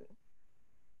identification.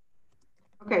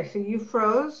 Okay, so you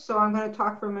froze, so I'm going to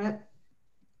talk for a minute.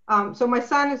 So my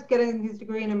son is getting his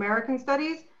degree in American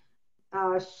Studies,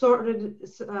 cited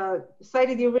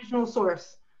the original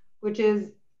source, which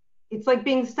is, it's like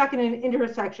being stuck in an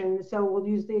intersection. So we'll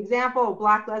use the example of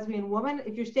Black lesbian woman.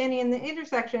 If you're standing in the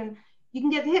intersection, you can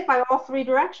get hit by all 3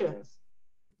 directions,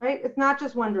 right? It's not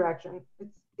just one direction.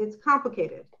 It's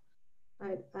complicated,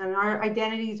 right? And our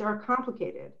identities are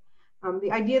complicated.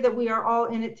 The idea that we are all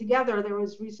in it together. There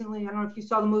was recently, I don't know if you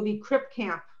saw the movie Crip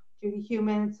Camp, Judy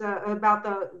Heumann. It's about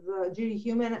the Judy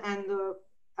Heumann and the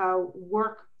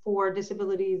work for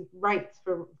disability rights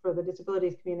for the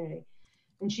disabilities community.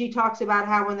 And she talks about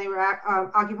how when they were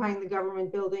occupying the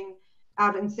government building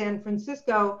out in San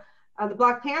Francisco, the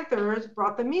Black Panthers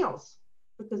brought them meals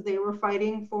because they were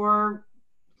fighting for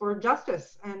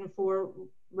justice and for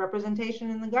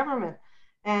representation in the government.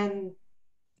 And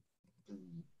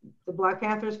the Black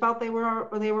Panthers felt they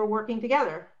were working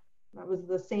together. That was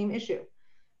the same issue.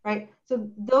 right? So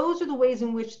those are the ways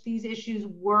in which these issues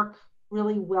work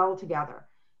really well together.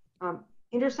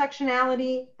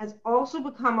 Intersectionality has also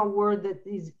become a word that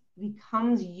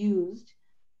becomes used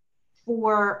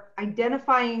for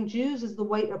identifying Jews as the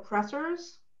white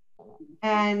oppressors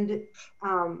and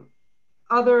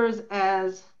others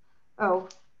as, oh,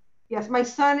 yes, my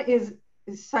son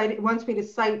wants me to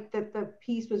cite that the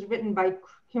piece was written by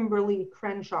Kimberly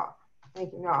Crenshaw.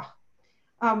 Thank you.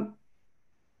 No.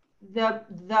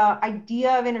 The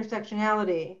idea of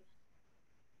intersectionality.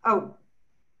 Oh,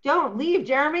 don't leave,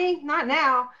 Jeremy. Not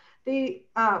now.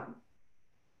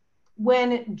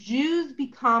 When Jews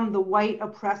become the white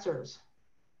oppressors,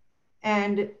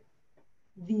 and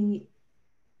the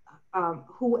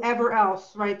whoever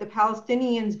else, right? The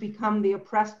Palestinians become the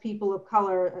oppressed people of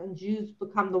color, and Jews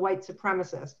become the white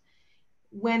supremacists.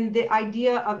 When the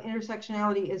idea of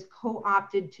intersectionality is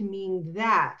co-opted to mean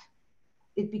that,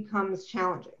 it becomes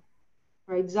challenging,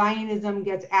 right? Zionism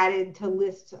gets added to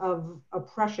lists of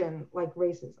oppression like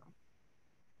racism.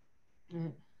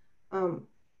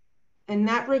 And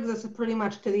that brings us pretty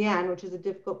much to the end, which is a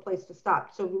difficult place to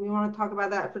stop. So we want to talk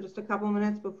about that for just a couple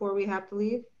minutes before we have to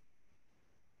leave.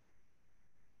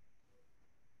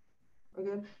 We're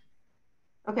good?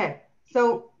 Okay,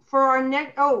 so for our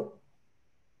next,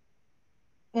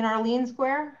 in Arlene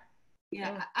Square?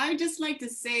 Yeah, I would just like to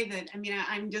say that, I mean,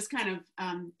 I'm just kind of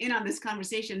in on this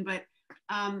conversation, but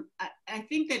I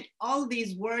think that all of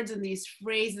these words and these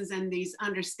phrases and these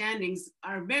understandings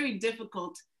are very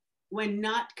difficult when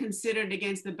not considered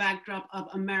against the backdrop of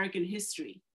American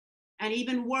history and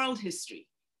even world history.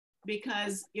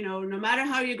 Because, you know, no matter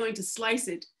how you're going to slice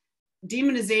it,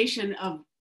 demonization of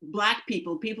Black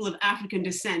people, people of African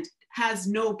descent, has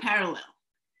no parallel.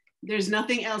 There's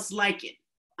nothing else like it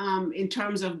in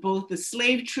terms of both the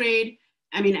slave trade,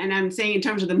 I mean, and I'm saying in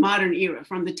terms of the modern era,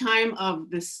 from the time of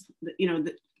this, you know,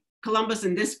 Columbus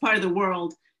in this part of the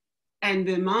world, and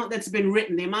the amount that's been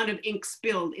written, the amount of ink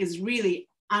spilled is really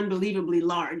unbelievably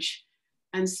large.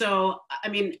 And so, I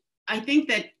mean, I think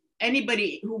that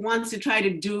anybody who wants to try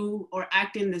to do or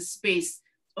act in this space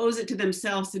owes it to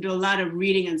themselves to do a lot of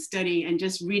reading and studying and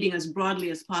just reading as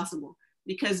broadly as possible,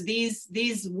 because these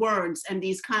words and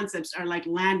these concepts are like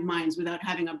landmines without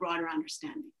having a broader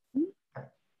understanding.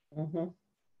 Mm-hmm.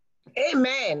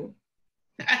 Amen.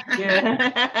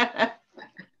 Yeah.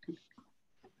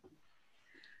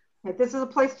 This is a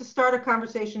place to start a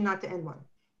conversation, not to end one.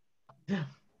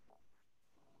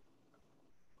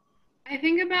 I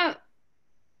think about,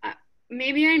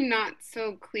 maybe I'm not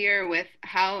so clear with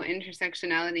how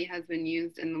intersectionality has been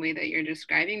used in the way that you're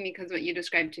describing, because what you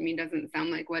described to me doesn't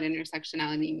sound like what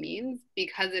intersectionality means,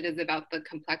 because it is about the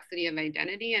complexity of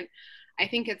identity. And I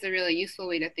think it's a really useful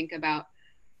way to think about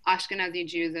Ashkenazi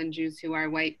Jews and Jews who are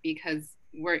white, because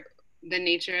the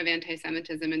nature of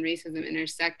anti-Semitism and racism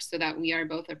intersect so that we are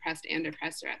both oppressed and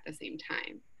oppressor at the same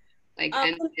time. Like,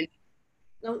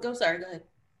 no, sorry, go ahead.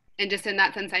 And just in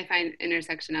that sense, I find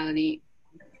intersectionality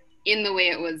in the way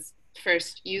it was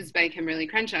first used by Kimberly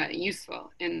Crenshaw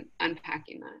useful in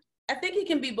unpacking that. I think it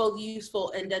can be both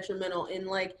useful and detrimental. In,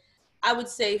 like, I would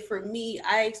say for me,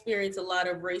 I experience a lot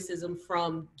of racism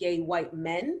from gay white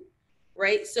men,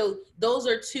 right? So those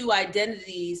are two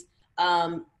identities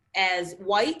as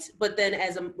white, but then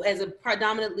as a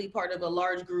predominantly part of a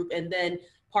large group and then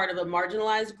part of a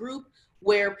marginalized group,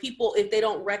 where people, if they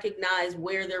don't recognize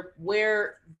where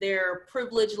their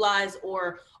privilege lies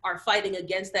or are fighting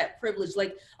against that privilege,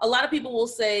 like a lot of people will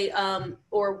say,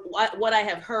 or what I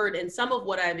have heard and some of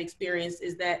what I've experienced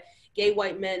is that gay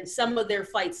white men, some of their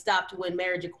fights stopped when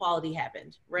marriage equality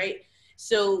happened, right?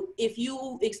 So if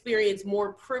you experience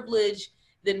more privilege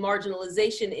than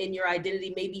marginalization in your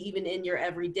identity, maybe even in your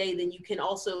everyday, then you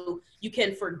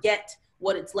can forget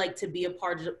what it's like to be a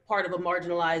part of a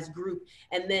marginalized group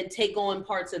and then take on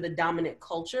parts of the dominant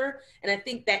culture. And I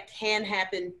think that can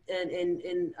happen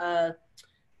in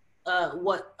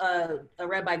what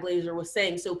Rabbi Glazer was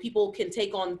saying. So people can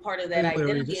take on part of that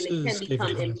identity and it can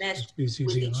become enmeshed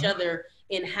with each other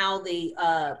in how they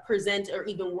present or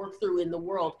even work through in the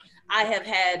world. I have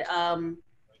had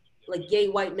like gay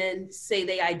white men say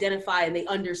they identify and they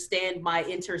understand my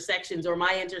intersections or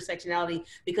my intersectionality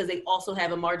because they also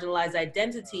have a marginalized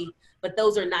identity, but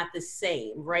those are not the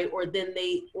same, right? Or then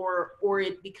or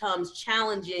it becomes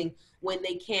challenging when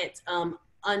they can't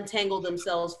untangle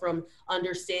themselves from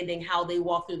understanding how they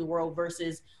walk through the world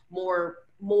versus more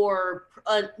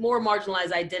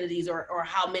marginalized identities or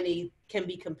how many can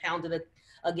be compounded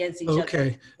against each other.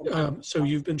 Okay, so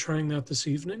you've been trying that this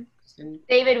evening?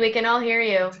 David, we can all hear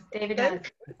you. David has.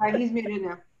 He's muted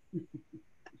now.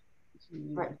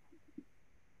 Right.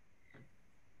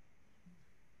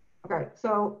 Okay. right.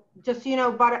 So just so you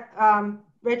know, but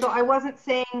Rachel, I wasn't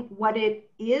saying what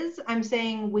it is. I'm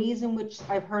saying ways in which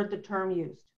I've heard the term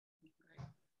used.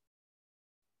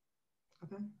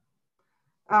 Okay.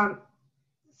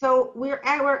 So we're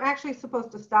actually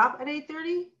supposed to stop at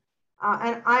 8:30,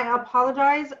 and I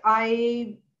apologize.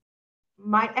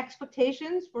 My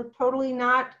expectations were totally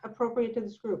not appropriate to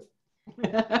this group.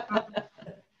 But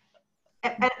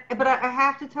I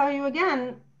have to tell you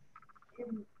again,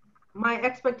 my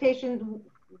expectations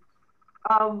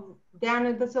of down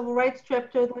at the civil rights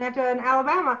trip to Atlanta and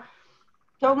Alabama,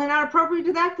 totally not appropriate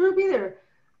to that group either.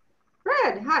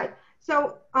 Fred, hi.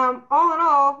 So all in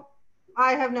all,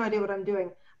 I have no idea what I'm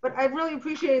doing, but I really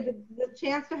appreciated the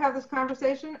chance to have this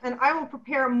conversation, and I will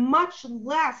prepare much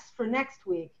less for next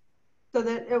week so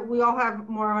that we all have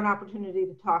more of an opportunity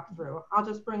to talk through. I'll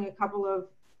just bring a couple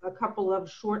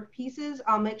of short pieces.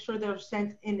 I'll make sure they're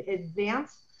sent in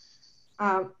advance.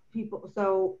 People,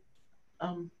 so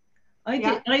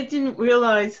I didn't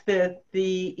realize that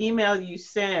the email you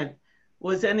sent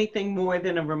was anything more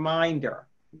than a reminder.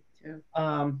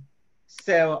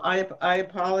 So I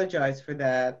apologize for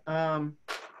that.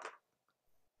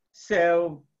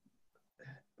 So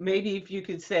maybe if you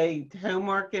could say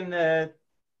homework in the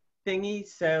thingy,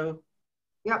 so.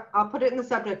 Yep, I'll put it in the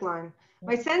subject line.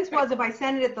 My sense was if I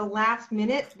send it at the last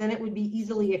minute, then it would be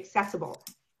easily accessible,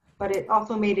 but it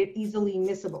also made it easily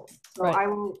missable. So I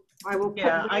will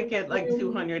Yeah, I get like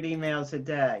 200 emails a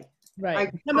day. Right.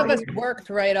 Some of us worked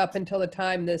right up until the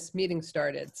time this meeting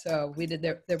started. So we did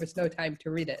there was no time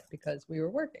to read it because we were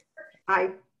working.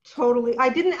 I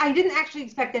didn't actually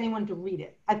expect anyone to read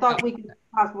it. I thought we could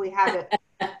possibly have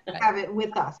it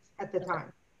with us at the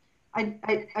time.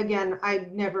 Again, I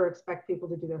never expect people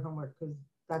to do their homework because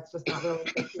that's just not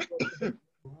realistic.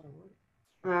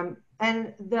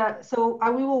 So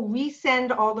we will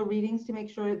resend all the readings to make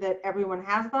sure that everyone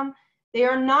has them. They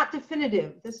are not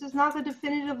definitive. This is not the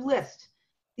definitive list.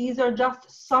 These are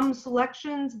just some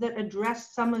selections that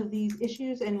address some of these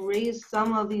issues and raise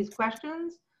some of these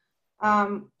questions.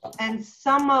 And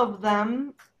some of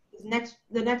them,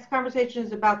 the next conversation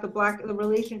is about the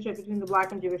relationship between the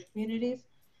Black and Jewish communities.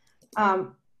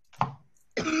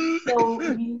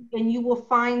 You will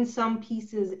find some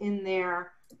pieces in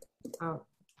there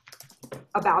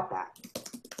about that,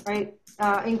 right?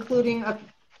 Including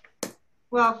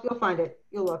well, you'll find it.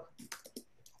 You'll look.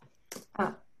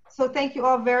 So thank you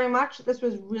all very much. This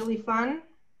was really fun.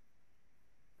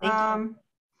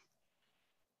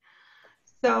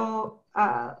 So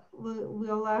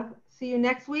we'll see you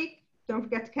next week. Don't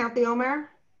forget to count the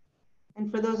Omer.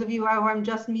 And for those of you who I'm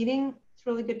just meeting, it's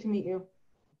really good to meet you.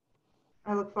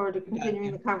 I look forward to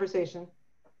continuing the conversation.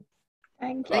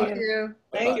 Thank you. Thank you.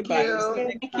 Thank you.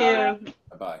 Thank you.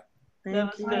 Bye-bye.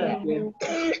 That was good.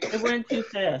 It went too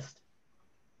fast.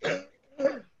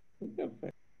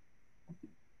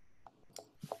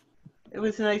 It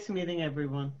was nice meeting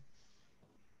everyone.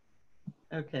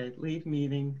 Okay, leave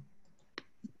meeting.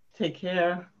 Take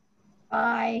care.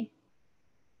 Bye.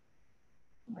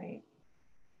 Wait.